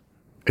decoration.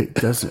 It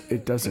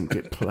doesn't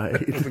get played.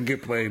 It doesn't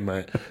get played,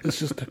 mate. It's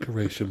just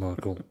decoration,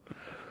 Michael.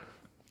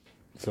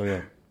 So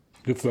yeah,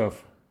 good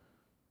stuff.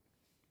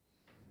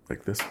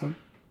 Like this one?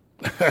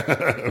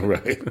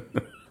 Right.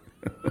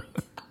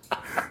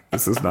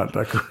 This is not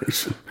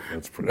decoration.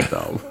 That's pretty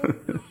dull.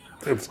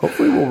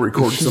 Hopefully we'll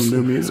record some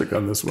new music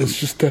on this one. It's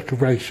just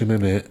decoration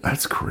in it.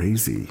 That's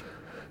crazy.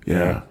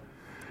 Yeah.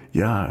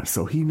 Yeah.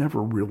 So he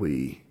never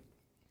really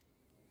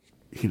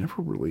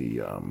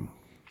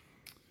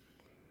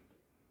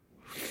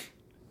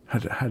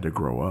had to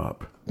grow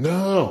up.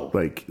 No.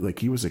 Like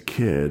he was a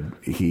kid.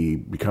 He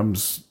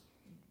becomes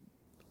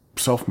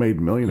self-made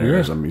millionaire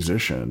as a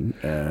musician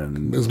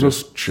and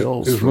just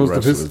chills for the rest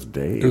of his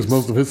days. It was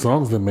most of his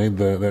songs that made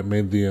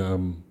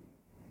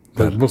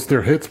most of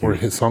their hits were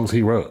his songs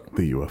he wrote.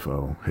 The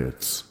UFO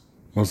hits.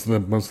 Most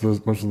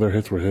of their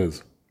hits were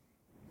his.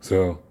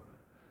 So,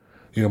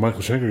 Michael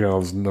Schenker got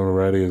all his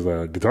notoriety as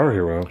a Guitar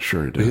Hero.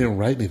 Sure he did. But he didn't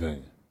write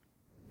anything.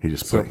 He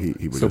just float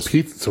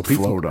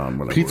on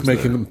whatever.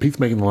 Pete's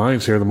making the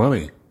lion's share of the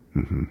money.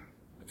 Mm-hmm.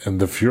 And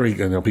the Fury,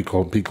 Pete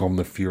called him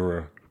the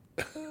Fuhrer.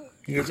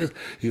 He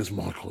goes,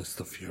 Michael, it's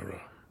the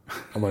Fuhrer.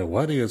 I'm like,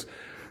 what? He goes,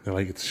 they're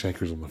like, it's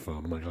Schenker's on the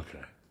phone. I'm like,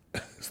 okay,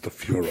 it's the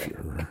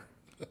Fuhrer.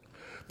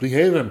 But he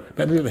hated him.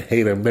 I didn't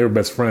hate him. They were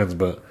best friends,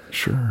 but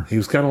sure, he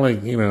was kind of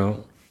like,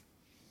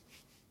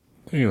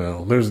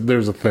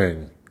 there's a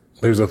thing.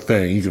 There's a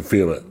thing. You can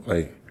feel it.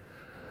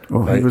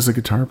 He was a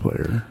guitar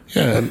player.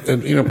 Yeah,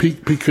 and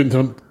Pete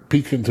couldn't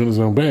tune his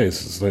own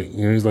bass. It's like,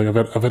 he's like,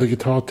 I've had a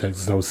guitar tech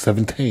since I was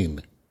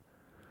 17.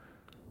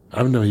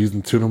 I've never used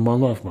a tuner in my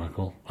life,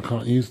 Michael. I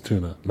can't use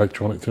tuner,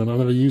 electronic tuner. I've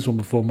never used one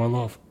before in my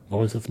life. I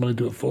always had somebody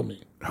do it for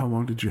me. How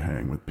long did you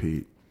hang with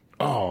Pete?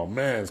 Oh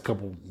man, it's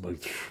probably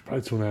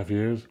 2.5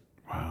 years.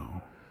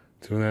 Wow.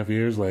 2.5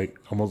 years,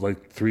 almost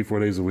 3-4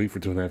 days a week for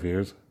 2.5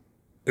 years.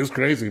 It was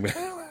crazy, man.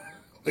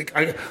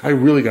 I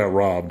really got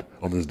robbed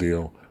on this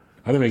deal.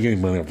 I didn't make any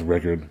money off the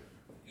record,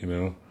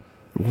 Well,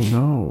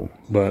 no.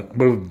 But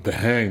the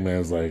hang,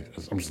 man, is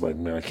I'm just like,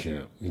 man, I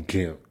can't. You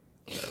can't.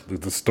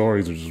 The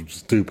stories are just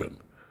stupid.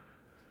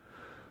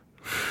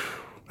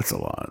 That's a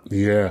lot.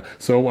 Yeah.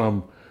 So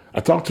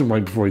I talked to him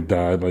right before he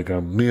died.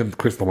 Me and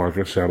Chris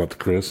LaMarca, shout out to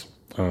Chris.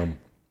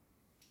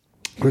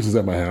 Chris is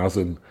at my house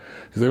and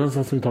he's like, let's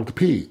have to talk to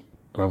Pete.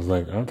 And I was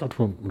like, I haven't talked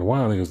to him in a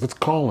while. And he goes, let's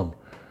call him.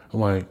 I'm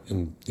like,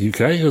 in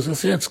UK? He goes,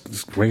 let's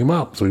ring him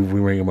up. So we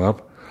ring him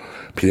up.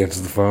 Pete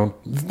answers the phone.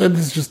 Then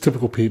this is just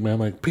typical Pete, man.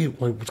 Like, Pete,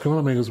 what's going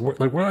on, man? He goes,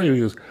 where are you? He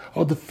goes,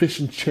 oh, the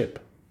fish and chip.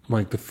 I'm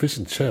like, the fish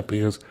and chip?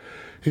 He goes,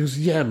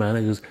 yeah, man.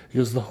 He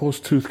goes, the horse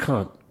tooth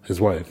cunt, his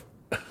wife.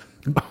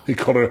 He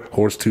called her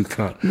horse tooth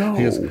cunt. No.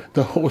 He goes,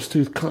 the horse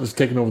tooth cunt has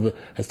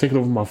taken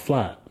over my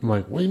flat. I'm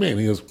like, what do you mean?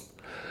 He goes,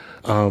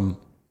 I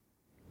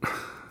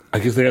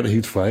guess they had a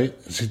huge fight.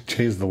 She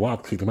changed the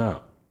lock, kicked him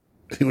out.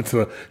 He went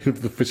to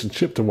the fish and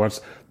chip to watch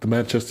the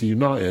Manchester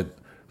United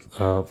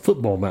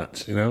football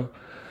match,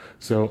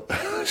 So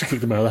she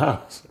kicked him out of the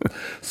house.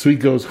 So he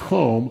goes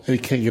home and he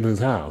can't get in his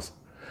house.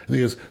 And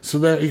he goes, so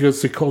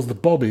he calls the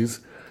Bobbies.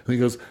 And he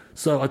goes,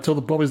 so I told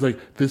the Bobbies,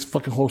 this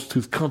fucking horse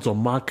tooth cunt's on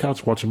my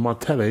couch watching my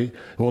telly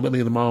and won't let me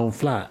into my own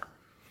flat.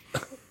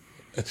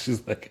 And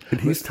she's like, and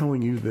he's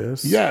telling you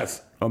this?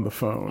 Yes. On the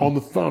phone. On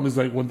the phone. He's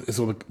like,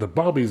 so the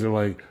Bobbies are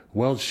like,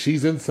 well,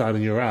 she's inside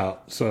and you're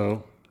out.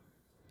 So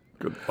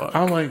good luck.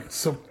 I'm like,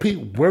 so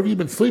Pete, where have you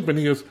been sleeping?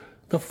 He goes,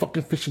 the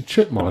fucking fish and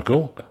chip,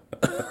 Michael.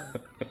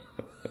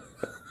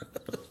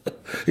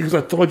 He goes,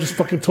 I thought I just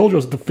fucking told you I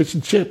was at the fish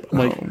and chip. I'm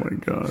like, oh my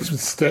God. He's been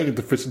staying at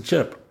the fish and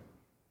chip.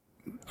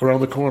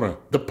 Around the corner.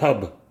 The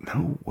pub.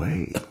 No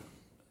way.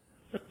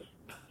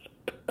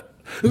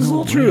 This is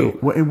all true.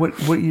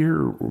 What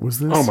year was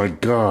this? Oh my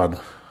God.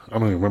 I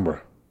don't even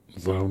remember.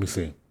 So let me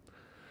see.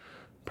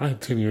 Probably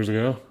 10 years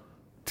ago.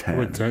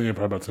 10? Probably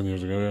about 10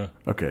 years ago,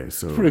 yeah. Okay,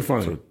 so it's pretty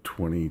funny. So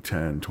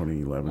 2010,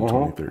 2011,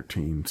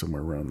 2013,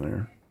 somewhere around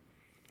there.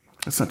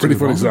 That's not pretty too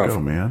funny long stuff, ago,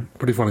 man.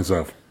 Pretty funny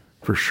stuff.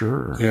 For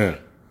sure. Yeah.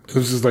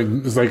 It's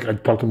like I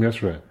talked to him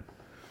yesterday.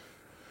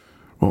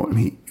 Well,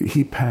 and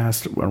he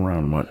passed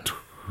around what,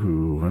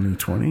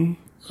 2020?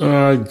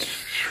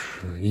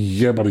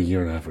 Yeah, about a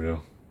year and a half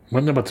ago.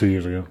 Well, about 2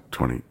 years ago.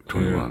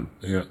 2021.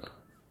 Yeah.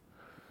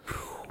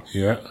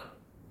 Yeah.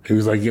 He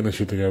was getting his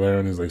shit together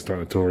and he's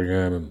starting to tour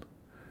again and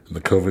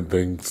the COVID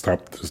thing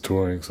stopped his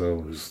touring, so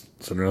he was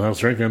sitting around the house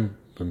drinking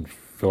and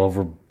fell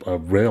over a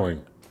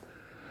railing.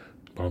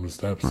 Bottom of the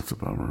steps. That's a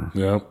bummer.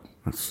 Yep.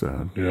 That's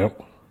sad.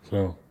 Yep.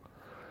 So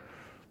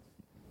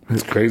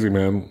it's crazy,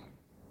 man.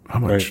 How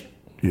much?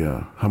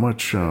 Yeah. How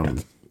much?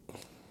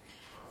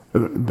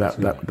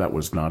 That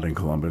was not in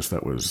Columbus.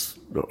 That was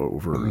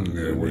over.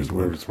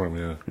 Where it's from.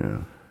 Yeah.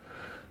 Yeah.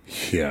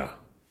 Yeah.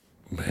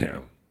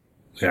 Man.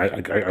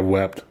 Yeah. I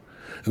wept.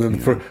 And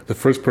then the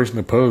first person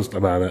to post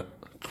about it,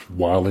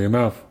 wildly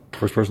enough,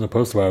 first person to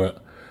post about it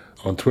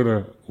on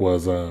Twitter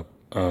was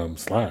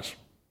Slash.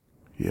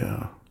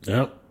 Yeah.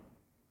 Yep.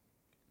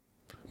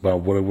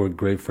 about what a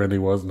great friend he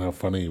was and how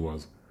funny he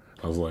was.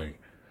 I was like,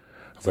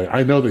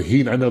 I know that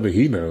he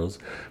knows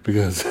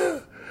because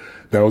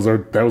that was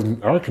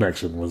our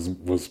connection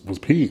was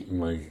Pete, and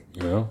like,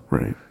 you know,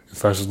 right.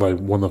 Slash is like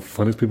one of the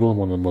funniest people and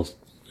one of the most,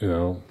 you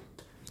know,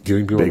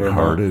 giving people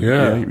big-hearted.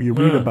 Yeah. You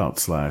read about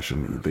Slash,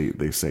 and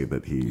they say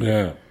that he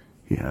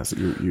has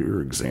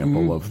your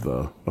example of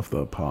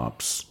the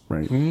pops,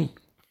 right?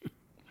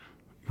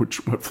 What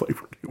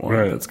flavor do you want?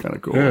 Right. That's kind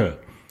of cool. Yeah.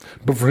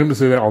 But for him to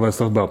say that all that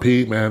stuff about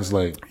Pete, man, it's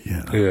like,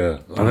 yeah.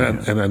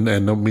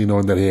 And me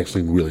knowing that he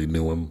actually really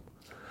knew him,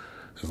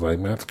 it's like,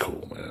 man, that's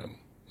cool, man.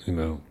 You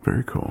know,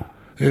 very cool.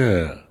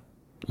 Yeah,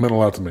 it meant a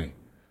lot to me.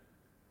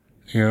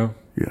 You know,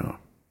 yeah,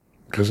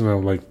 because you know,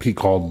 like Pete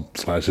called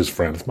Slash his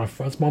friend. It's my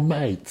friends, my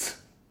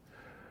mates.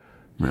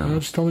 Yeah, you know,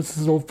 just tell me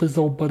his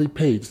old buddy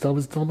Pete. Tell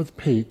him it's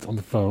Pete on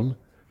the phone.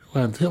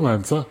 He'll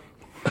answer.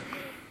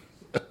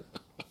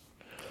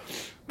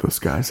 Those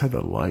guys had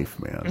a life,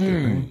 man.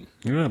 Didn't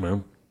they? Yeah,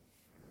 man.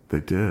 They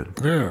did.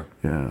 Yeah.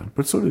 Yeah.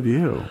 But so did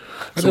you.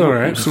 I did all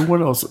right. So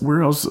what else?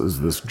 Where else is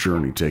this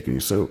journey taking you?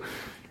 So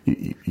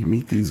you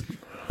meet these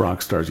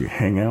rock stars, you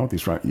hang out with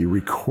these you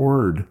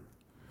record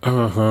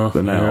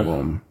an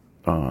album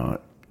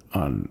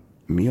on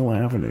Neil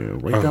Avenue,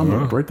 right down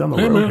the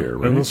road here,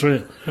 right? That's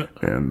right. Yeah.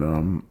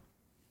 And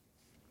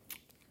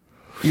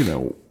you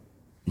know,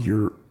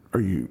 are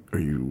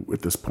you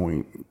at this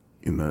point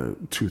in the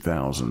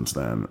 2000s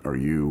then?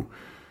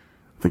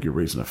 I think you're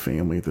raising a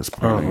family at this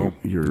point.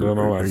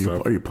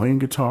 Are you playing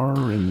guitar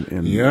and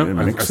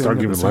I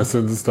started giving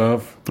lessons and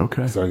stuff.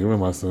 Okay. I started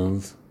giving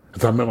lessons.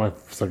 That's how I met my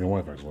second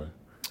wife, actually.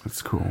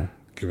 That's cool.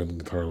 Giving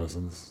guitar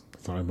lessons.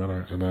 That's how I met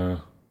her. And I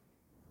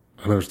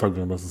never stopped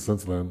giving lessons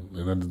since then.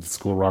 And then did the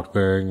school rock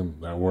thing,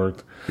 and that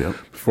worked. Yep.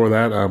 Before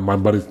that, my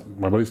buddy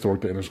still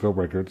worked at Interscope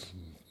Records.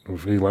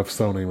 He left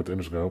Sony with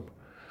Interscope.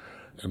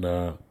 And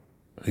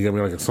he got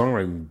me like a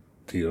songwriting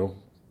deal.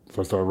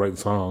 So I started writing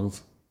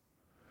songs,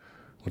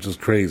 which is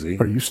crazy.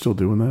 Are you still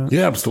doing that?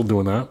 Yeah, I'm still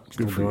doing that.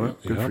 Good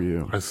for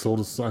you. I sold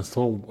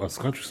a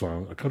country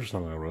song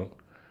I wrote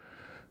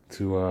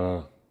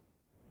to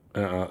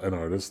an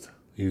artist.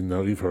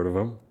 You've heard of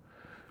him.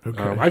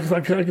 Okay. I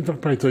can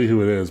probably tell you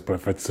who it is, but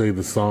if I say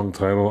the song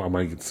title, I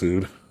might get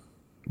sued.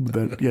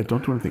 Then,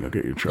 don't do anything. I'll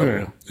get you in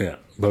trouble. Yeah.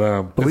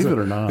 But believe it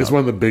or not, it's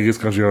one of the biggest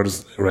country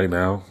artists right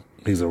now.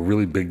 He's a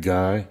really big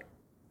guy.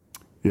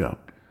 Yeah.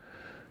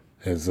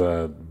 His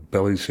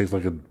belly shaped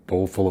like a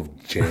bowl full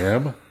of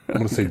jam. I'm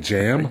going to say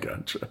jam. I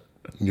gotcha.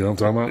 You know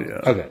what I'm talking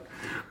about? Yeah. Okay.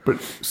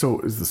 But so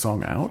is the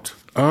song out?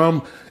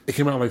 It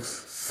came out like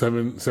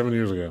seven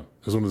years ago.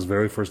 It was on his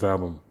very first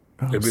album.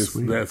 Oh, It was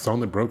sweet. that song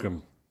that broke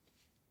him.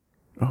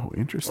 Oh,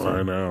 interesting.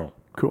 I know.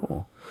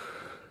 Cool.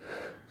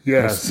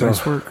 Yeah.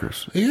 Nice work,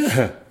 Chris.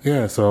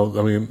 Yeah. So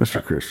I mean,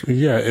 Mr. Chris.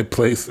 Yeah, it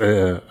placed.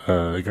 It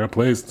got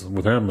placed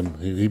with him, and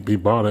he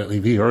bought it.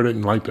 He heard it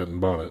and liked it and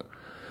bought it.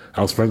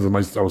 I was friends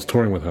with I was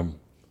touring with him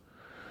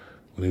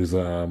when he was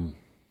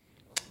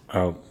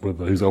out with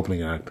his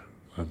opening act.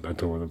 I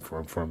toured with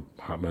him for a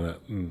hot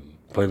minute and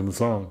played him the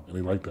song, and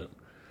he liked it.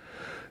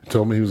 He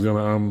told me he was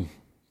gonna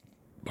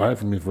buy it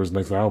for me for his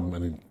next album,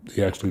 and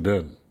he actually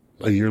did.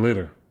 A year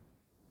later,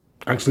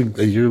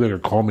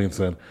 called me and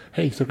said,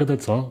 "Hey, you still got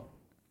that song?"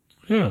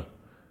 Yeah.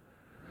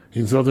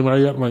 He sold it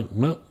yet? I'm like,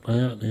 no, not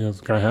yet. He goes,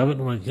 "Can I have it?"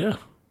 I'm like, yeah.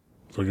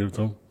 So I gave it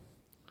to him.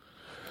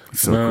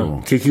 So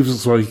cool. He keeps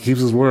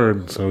his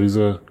word. So he's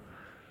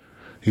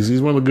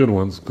one of the good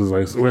ones.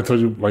 Because when I told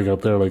you, like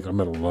out there, like I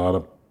met a lot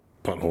of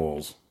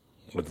buttholes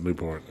with the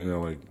Newport. You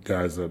know, like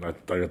guys that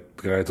the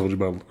guy I told you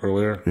about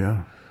earlier.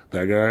 Yeah.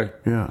 That guy.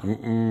 Yeah.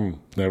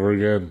 Never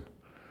again.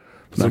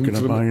 Not going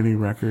to buy any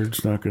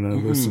records. Not going to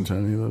listen to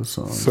any of those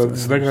songs. So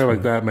that guy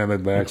like that, man,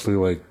 that actually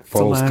like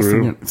follows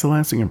through. It's a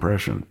lasting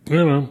impression.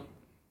 You know.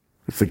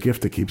 It's the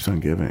gift that keeps on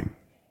giving.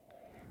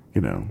 You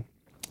know.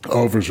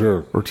 Oh, for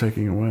sure. Or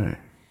taking away.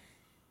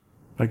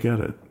 I get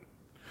it.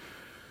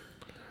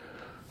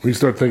 When you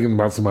start thinking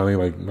about somebody,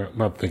 like,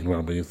 not thinking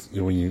about, but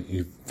when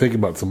you think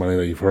about somebody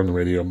that you've heard on the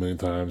radio a million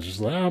times, it's just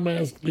like, oh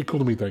man, it'd be cool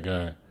to meet that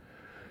guy. And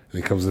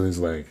he comes in, he's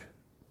like,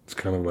 it's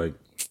kind of like,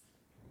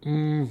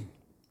 I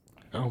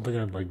don't think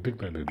I'd like dig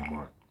that dude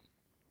anymore.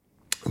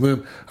 And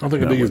then I don't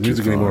think I dig his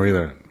music anymore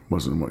either.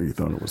 Wasn't what you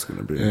thought it was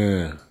going to be.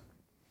 Yeah.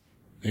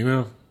 You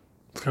know,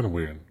 it's kind of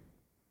weird.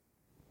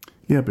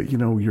 Yeah, but you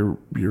know, you're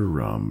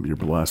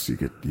blessed.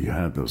 You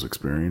had those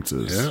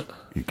experiences. Yeah.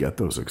 You get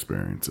those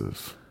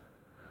experiences.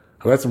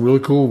 I've had some really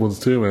cool ones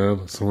too,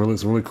 man. Some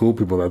really cool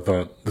people that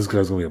thought this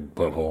guy's gonna be a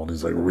butthole, and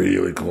he's like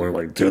really cool. And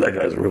like, dude, that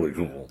guy's really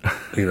cool.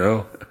 You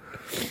know.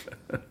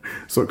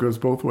 So it goes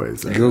both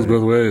ways. It goes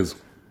both ways.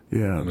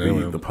 Yeah,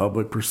 the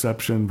public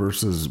perception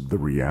versus the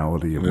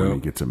reality of when you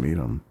get to meet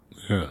them.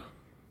 Yeah,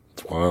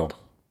 it's wild.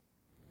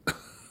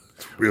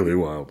 It's really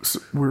wild.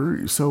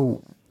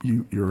 So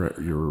you're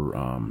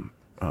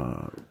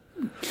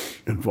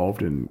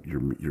involved in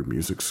your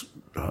music's.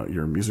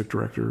 You're a music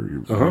director.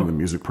 You're running the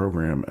music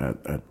program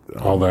at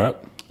All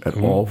That. At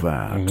All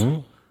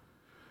That,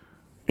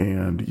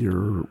 and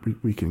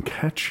we can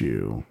catch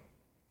you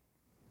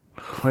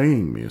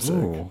playing music.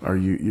 Ooh. Are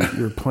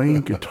you're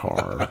playing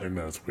guitar? I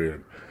know, it's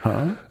weird.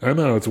 Huh? I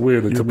know, it's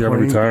weird. They took me out of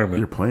retirement.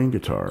 You're playing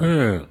guitar.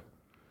 Yeah.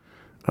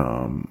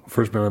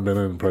 First band I've been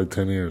in probably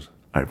 10 years.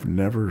 I've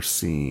never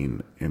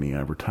seen any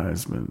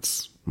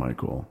advertisements,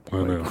 Michael.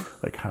 I know.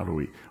 Like, how do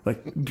we?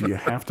 Like, do you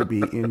have to be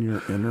in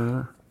your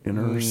inner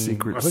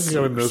secret? I think you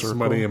gotta know circle?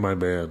 somebody in my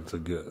band to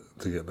get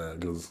that,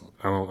 because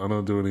I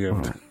don't do any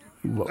of it.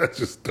 I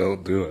just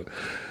don't do it.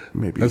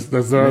 Maybe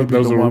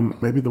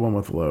maybe the one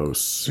with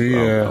Los.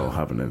 Yeah. I'll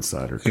have an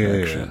insider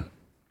connection.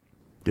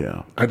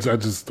 Yeah. I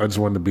just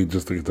wanted to be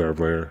just a guitar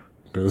player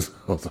because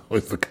I was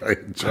always the guy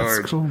in charge.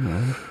 That's cool,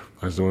 man.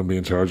 I just don't want to be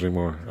in charge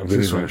anymore. I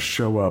just want to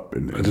show up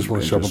and I just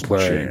want to show up and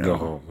play jam. and go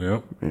home.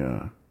 Yep.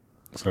 Yeah.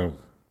 So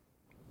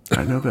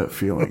I know that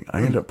feeling.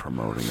 I end up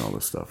promoting all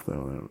this stuff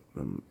though.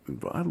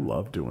 I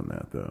love doing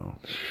that though.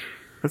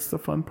 That's the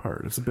fun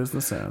part. It's a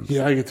business end.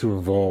 yeah, I get too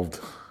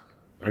involved.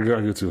 I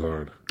get too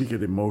hard. You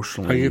get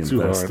emotionally I get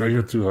too invested. hard. I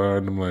get too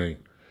hard. I'm like,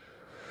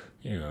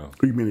 you know.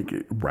 You mean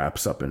it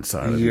wraps up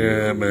inside of you?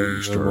 Yeah,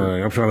 man.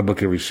 I'm trying to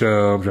book every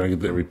show. I'm trying to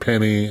get every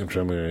penny.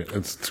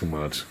 It's too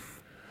much.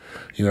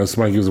 You know,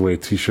 somebody gives away a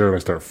T-shirt, I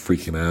start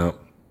freaking out.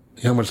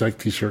 You know how much that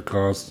T-shirt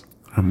costs?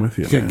 I'm with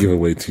you. You can't give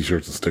away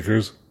T-shirts and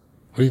stickers.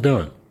 What are you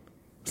doing?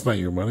 It's not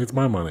your money. It's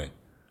my money.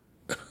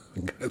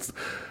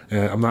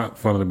 I'm not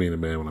fun to be in a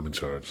band when I'm in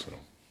charge, so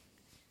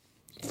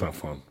it's not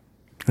fun.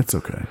 That's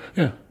okay.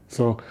 Yeah.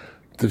 So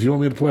if you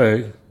want me to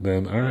play,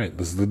 then all right,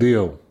 this is the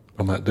deal.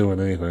 I'm not doing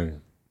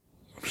anything.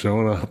 I'm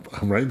showing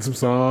up. I'm writing some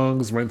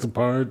songs, writing some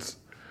parts.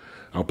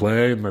 I'll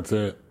play, and that's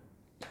it.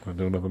 I'm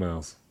doing nothing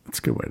else. It's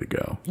a good way to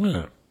go.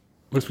 Yeah.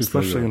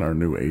 Especially in our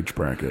new age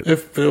bracket. It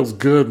feels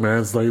good, man.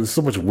 It's like there's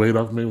so much weight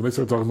off me. When they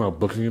start talking about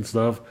booking and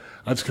stuff,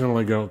 I just kind of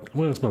like go,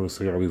 well, it's my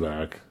mistake. I'll be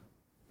back.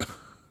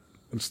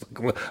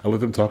 I let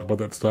them talk about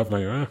that stuff, and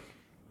I go,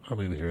 I don't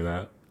need to hear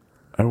that.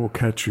 I will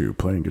catch you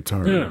playing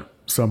guitar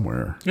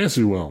somewhere. Yes,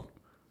 you will.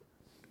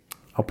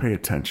 I'll pay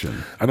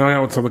attention. I know I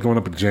have something going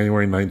up on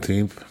January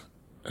 19th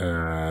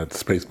at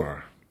Space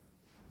Bar.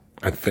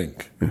 I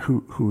think. And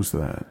who's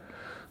that?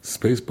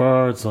 Space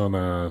Bar, it's on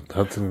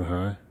Hudson and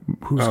High.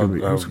 Who's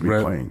going to be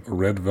playing?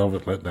 Red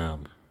Velvet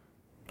Letdown.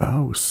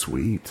 Oh,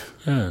 sweet.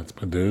 Yeah, it's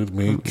my dude.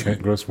 Me,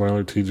 Kent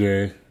Grossweiler,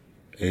 TJ,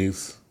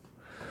 Ace,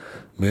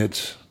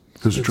 Mitch.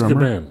 Who's the drummer? It's a good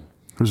band.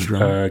 Who's the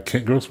drummer?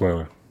 Kent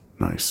Grossweiler.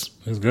 Nice.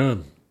 He's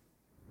good.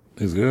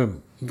 He's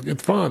good.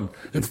 It's fun.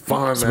 It's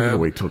fun, So man. we gotta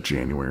wait till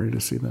January to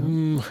see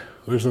that?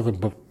 There's nothing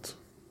booked.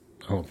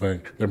 I don't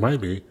think. There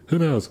might be. Who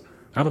knows?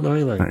 I don't know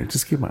anything. All right,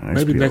 just keep my eyes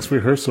Maybe peeled. next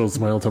rehearsal,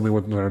 somebody will tell me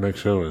what our next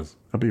show is.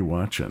 I'll be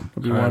watching.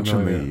 I have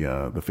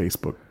no the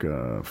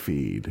Facebook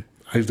feed.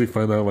 I usually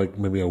find out like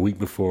maybe a week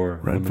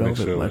before Red when the next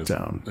Velvet show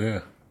Letdown. is. Yeah.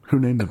 Who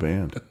named the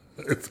band?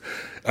 It's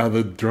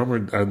the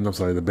drummer. I'm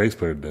sorry, the bass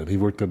player did. He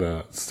worked at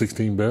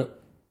 16-bit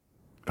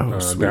Oh,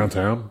 sweet.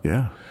 downtown.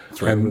 Yeah,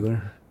 it's right over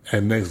there.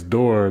 And next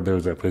door, there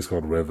was that place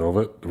called Red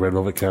Velvet, the Red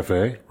Velvet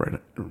Cafe. Right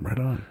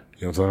on.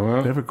 You know what I'm talking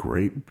about? They have a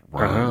great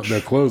brunch. They're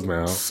closed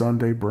now.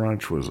 Sunday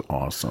brunch was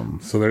awesome.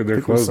 So they're I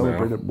think closed we now.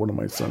 celebrated one of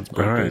my son's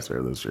birthdays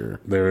there this year.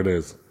 There it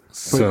is. But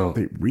So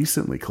they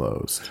recently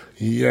closed.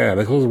 yeah,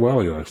 they closed a while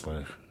ago. Actually,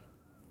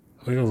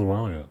 I think it was a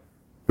while ago.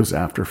 It was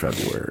after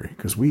February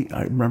because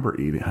I remember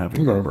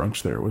having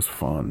brunch there. It was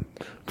fun.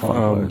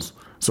 Place.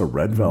 So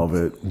Red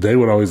Velvet. They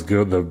would always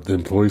go. The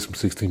employees from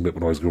 16-bit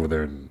would always go over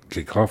there and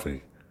get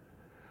coffee.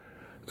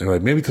 They're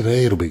like, maybe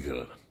today it'll be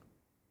good.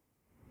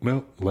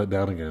 No, let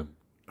down again.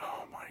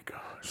 Oh my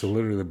gosh. So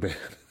literally the band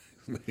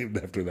is named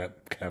after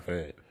that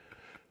cafe.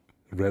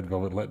 Red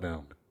Velvet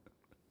Letdown.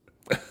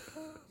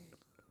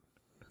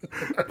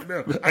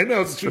 I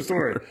know, it's a true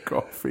story.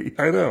 Coffee.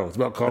 I know, it's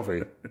about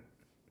coffee.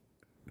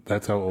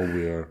 That's how old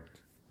we are.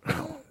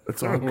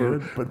 It's all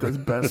good, but the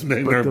best,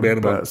 Named but our the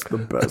band best, the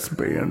best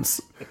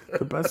bands,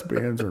 the best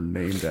bands are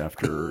named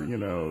after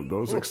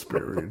those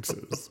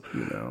experiences.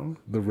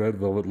 The Red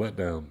Velvet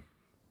Letdown.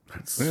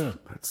 That's Yeah,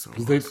 that's so.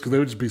 because they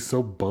would just be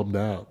so bummed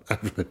out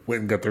after they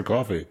went and got their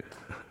coffee.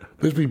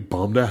 They'd just be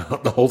bummed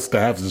out. The whole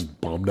staff's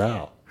just bummed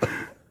out.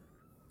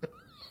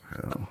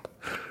 All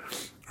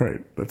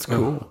right, that's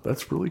cool.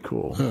 That's really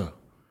cool.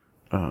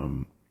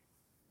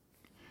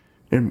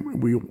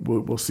 And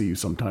we'll see you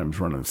sometimes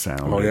running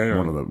sound at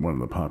one of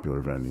the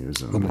popular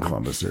venues in the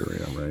Columbus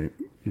area, right?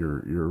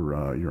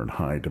 You're in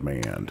high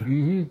demand.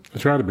 Mm-hmm. I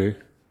try to be.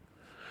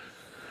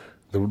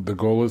 The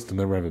goal is to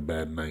never have a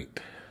bad night.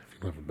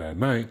 If you have a bad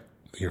night,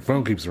 your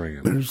phone keeps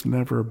ringing. There's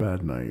never a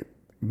bad night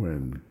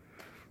when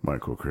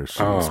Michael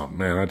Christian is Oh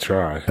man, I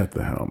try. at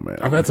the helm, man.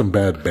 I've had some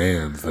bad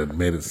bands that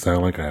made it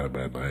sound like I had a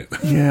bad night.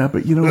 Yeah,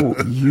 but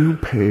you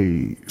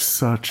pay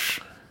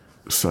such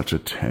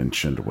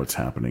attention to what's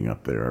happening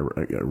up there.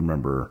 I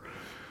remember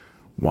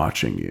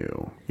watching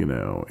you,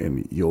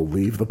 and you'll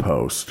leave the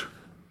post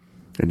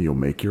and you'll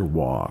make your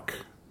walk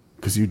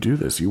because you do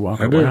this. You walk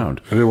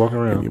around. I do walk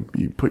around. And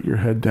you put your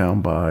head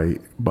down by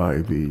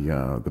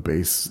the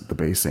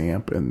bass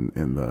amp and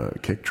the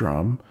kick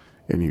drum,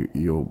 and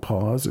you'll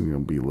pause and you'll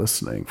be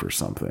listening for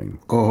something.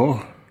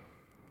 Oh,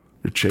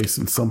 You're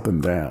chasing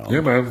something down. yeah,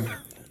 man.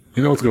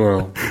 You know what's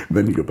going on.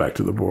 Then you go back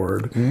to the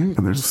board, and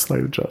there's a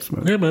slight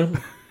adjustment. Yeah,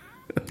 man.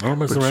 I don't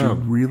mess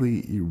around.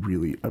 You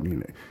really, I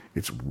mean,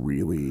 it's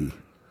really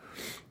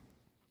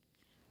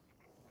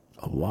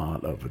a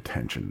lot of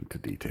attention to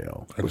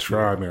detail. I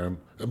try, man.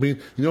 I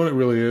mean, you know what it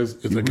really is?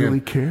 It's you really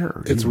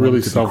care. It's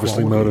really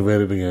selfishly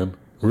motivated again.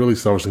 Really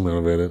selfishly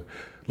motivated.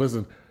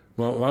 Listen,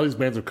 well, a lot of these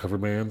bands are cover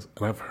bands,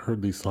 and I've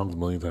heard these songs a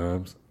million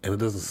times, and it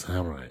doesn't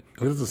sound right.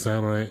 If it doesn't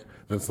sound right,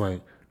 it's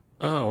like,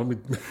 oh, let me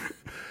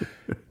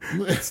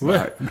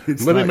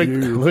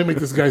make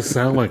this guy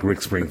sound like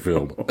Rick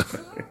Springfield.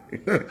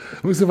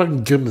 Let me see if I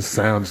can get him to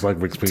sound just like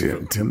Rick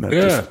Springfield. Tim,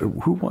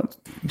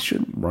 you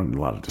shouldn't run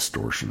a lot of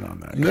distortion on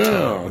that.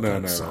 No.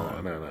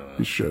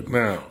 You should.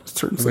 No.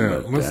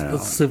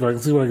 Let's see if I can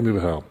see what I can do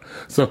to help.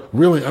 So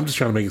really, I'm just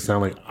trying to make it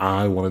sound like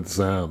I want it to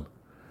sound.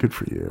 Good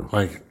for you.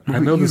 Like, I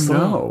know the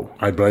song.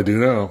 But I do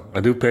know. I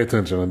do pay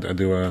attention. I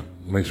do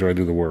make sure I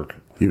do the work.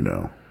 You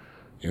know.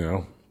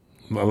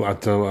 I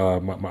tell a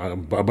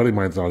buddy of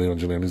mine's audio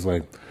engineer, and he's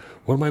like,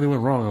 what am I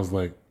doing wrong? I was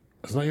like,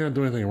 it's not you're not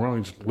doing anything wrong.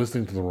 You're just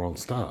listening to the wrong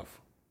stuff.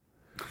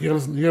 You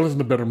gotta listen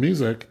to better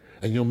music,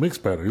 and you'll mix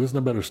better. You listen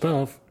to better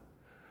stuff,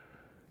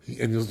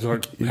 and you'll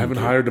start having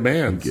higher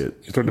demands. You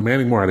start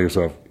demanding more out of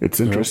yourself. It's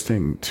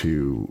interesting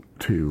to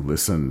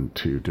listen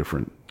to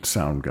different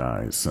sound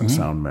guys and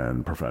sound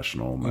men,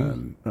 professional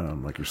men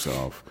like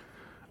yourself,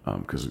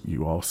 because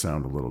you all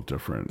sound a little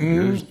different.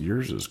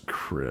 Yours is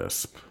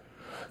crisp.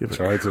 You have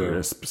a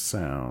crisp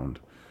sound.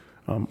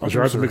 I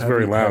try to mix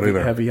very loud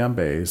either. Heavy on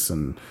bass,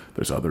 and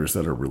there's others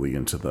that are really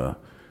into the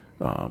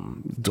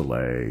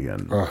delay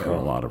and a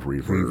lot of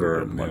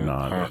reverb and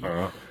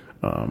whatnot.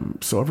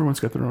 So everyone's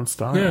got their own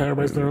style. Yeah,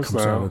 everybody's their own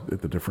style. Out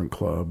at the different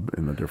club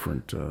in the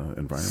different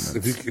environments.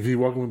 If you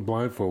walk in with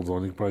blindfolds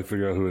on, you can probably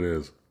figure out who it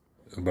is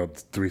in about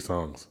 3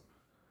 songs.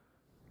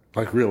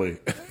 Like, really?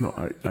 No,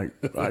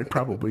 I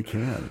probably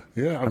can.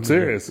 Yeah, I'm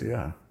serious.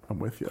 Yeah, I'm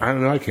with you. I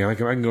don't know. I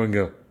can go and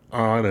go,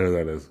 oh, I know who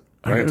that is.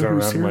 I know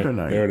who's here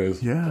tonight. There it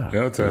is. Yeah.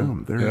 That's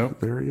him.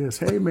 There he is.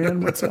 Hey,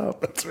 man, what's up?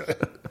 That's right.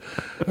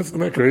 Isn't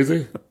that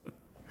crazy?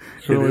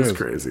 It is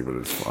crazy, but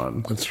it's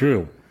fun. That's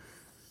true.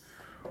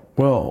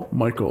 Well,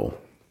 Michael,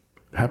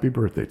 happy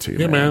birthday to you,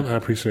 man. Yeah, man. I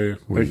appreciate it.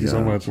 Thank you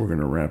so much. We're going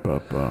to wrap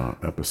up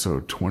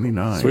episode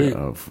 29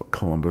 of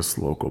Columbus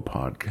Local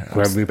Podcast.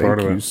 Glad to be part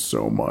of it. Thank you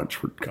so much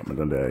for coming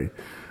today.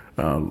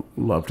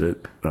 Loved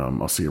it.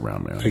 I'll see you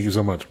around, man. Thank you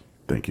so much.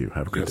 Thank you.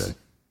 Have a good day.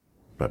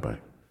 Bye-bye.